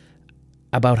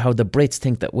about how the Brits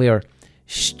think that we're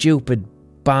stupid,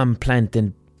 bomb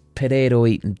planting, potato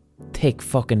eating, thick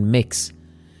fucking mix,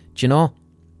 do you know?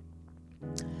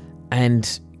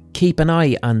 And keep an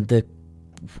eye on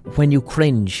when you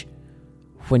cringe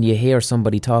when you hear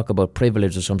somebody talk about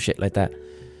privilege or some shit like that.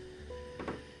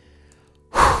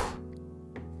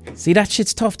 See, that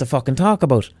shit's tough to fucking talk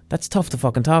about. That's tough to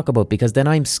fucking talk about, because then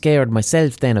I'm scared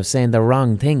myself then of saying the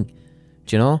wrong thing.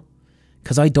 Do you know?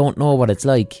 Because I don't know what it's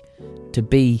like to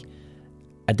be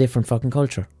a different fucking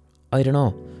culture. I don't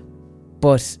know.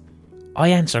 But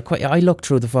I look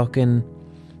through the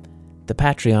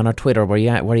Patreon or Twitter where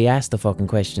you ask the fucking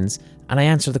questions, and I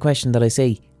answer the question that I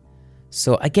see.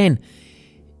 So again,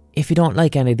 if you don't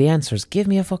like any of the answers, give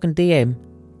me a fucking DM.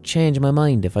 Change my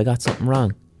mind if I got something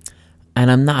wrong.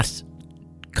 And I'm not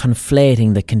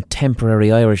conflating the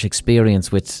contemporary Irish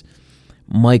experience with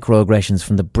microaggressions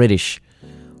from the British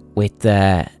with,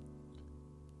 we'll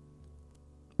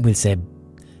say,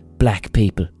 black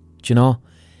people. Do you know?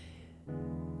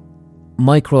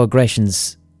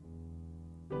 Microaggressions,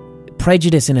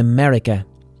 prejudice in America,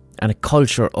 and a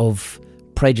culture of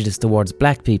prejudice towards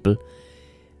black people,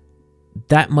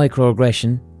 that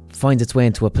microaggression finds its way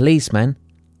into a policeman,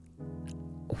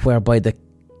 whereby the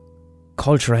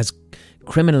culture has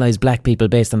criminalised black people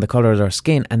based on the colour of their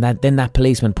skin, and then that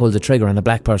policeman pulls the trigger and the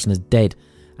black person is dead.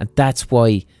 And that's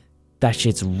why that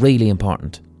shit's really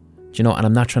important. Do you know? And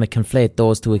I'm not trying to conflate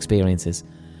those two experiences.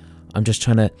 I'm just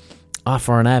trying to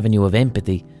offer an avenue of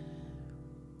empathy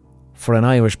for an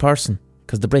Irish person,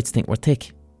 because the Brits think we're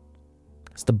thick.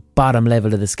 It's the bottom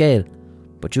level of the scale.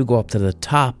 But you go up to the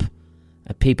top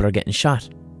and people are getting shot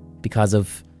because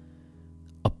of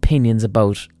opinions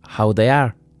about how they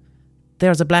are.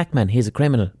 There's a black man, he's a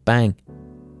criminal, bang.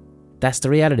 That's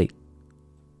the reality.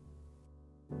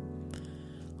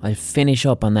 I'll finish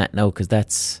up on that now, because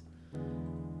that's...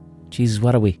 Jesus,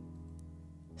 what are we?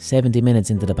 70 minutes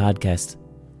into the podcast.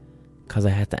 Because I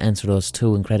had to answer those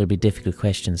two incredibly difficult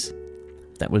questions.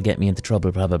 That will get me into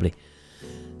trouble, probably.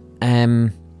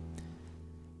 Have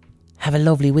a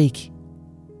lovely week.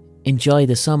 Enjoy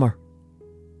the summer.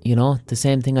 You know, the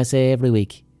same thing I say every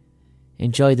week.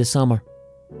 Enjoy the summer.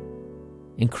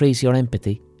 Increase your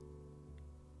empathy.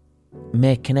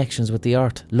 Make connections with the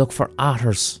earth. Look for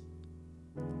otters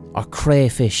or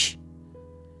crayfish.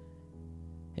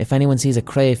 If anyone sees a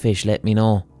crayfish, let me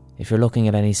know. If you're looking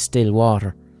at any still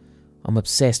water, I'm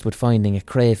obsessed with finding a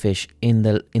crayfish in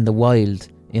the wild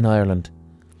in Ireland.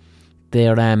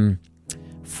 They're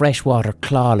freshwater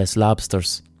clawless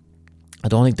lobsters. I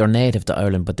don't think they're native to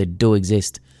Ireland, but they do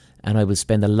exist, and I will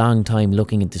spend a long time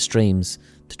looking into streams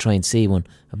to try and see one.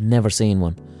 I've never seen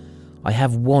one. I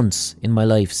have once in my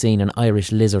life seen an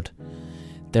Irish lizard.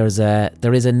 There is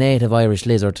a native Irish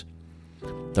lizard.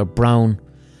 They're brown.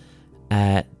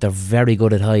 They're very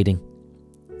good at hiding.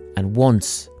 And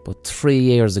once, about 3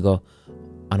 years ago,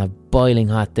 on a boiling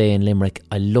hot day in Limerick,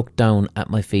 I looked down at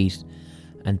my feet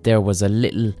and there was a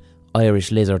little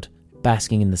Irish lizard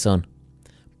basking in the sun.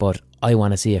 But I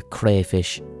want to see a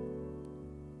crayfish.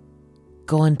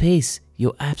 Go in peace,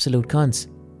 you absolute cunts.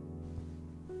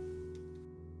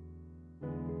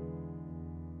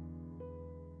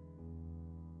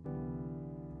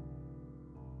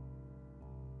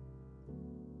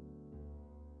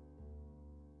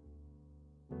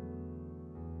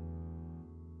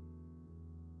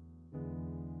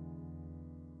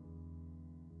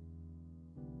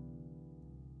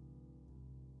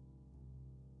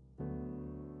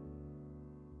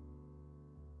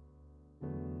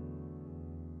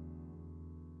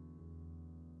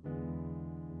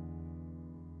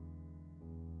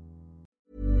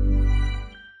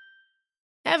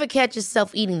 Ever catch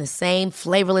yourself eating the same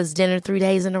flavorless dinner 3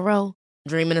 days in a row?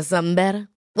 Dreaming of something better?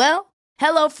 Well,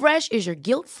 HelloFresh is your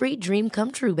guilt-free dream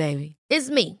come true, baby. It's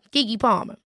me, Keke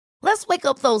Palmer. Let's wake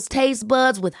up those taste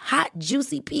buds with hot,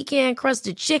 juicy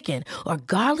pecan-crusted chicken or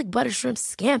garlic butter shrimp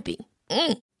scampi.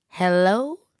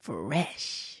 Hello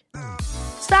Fresh.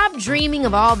 Stop dreaming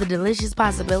of all the delicious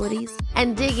possibilities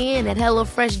and dig in at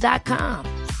HelloFresh.com.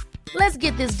 Let's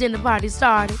get this dinner party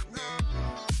started.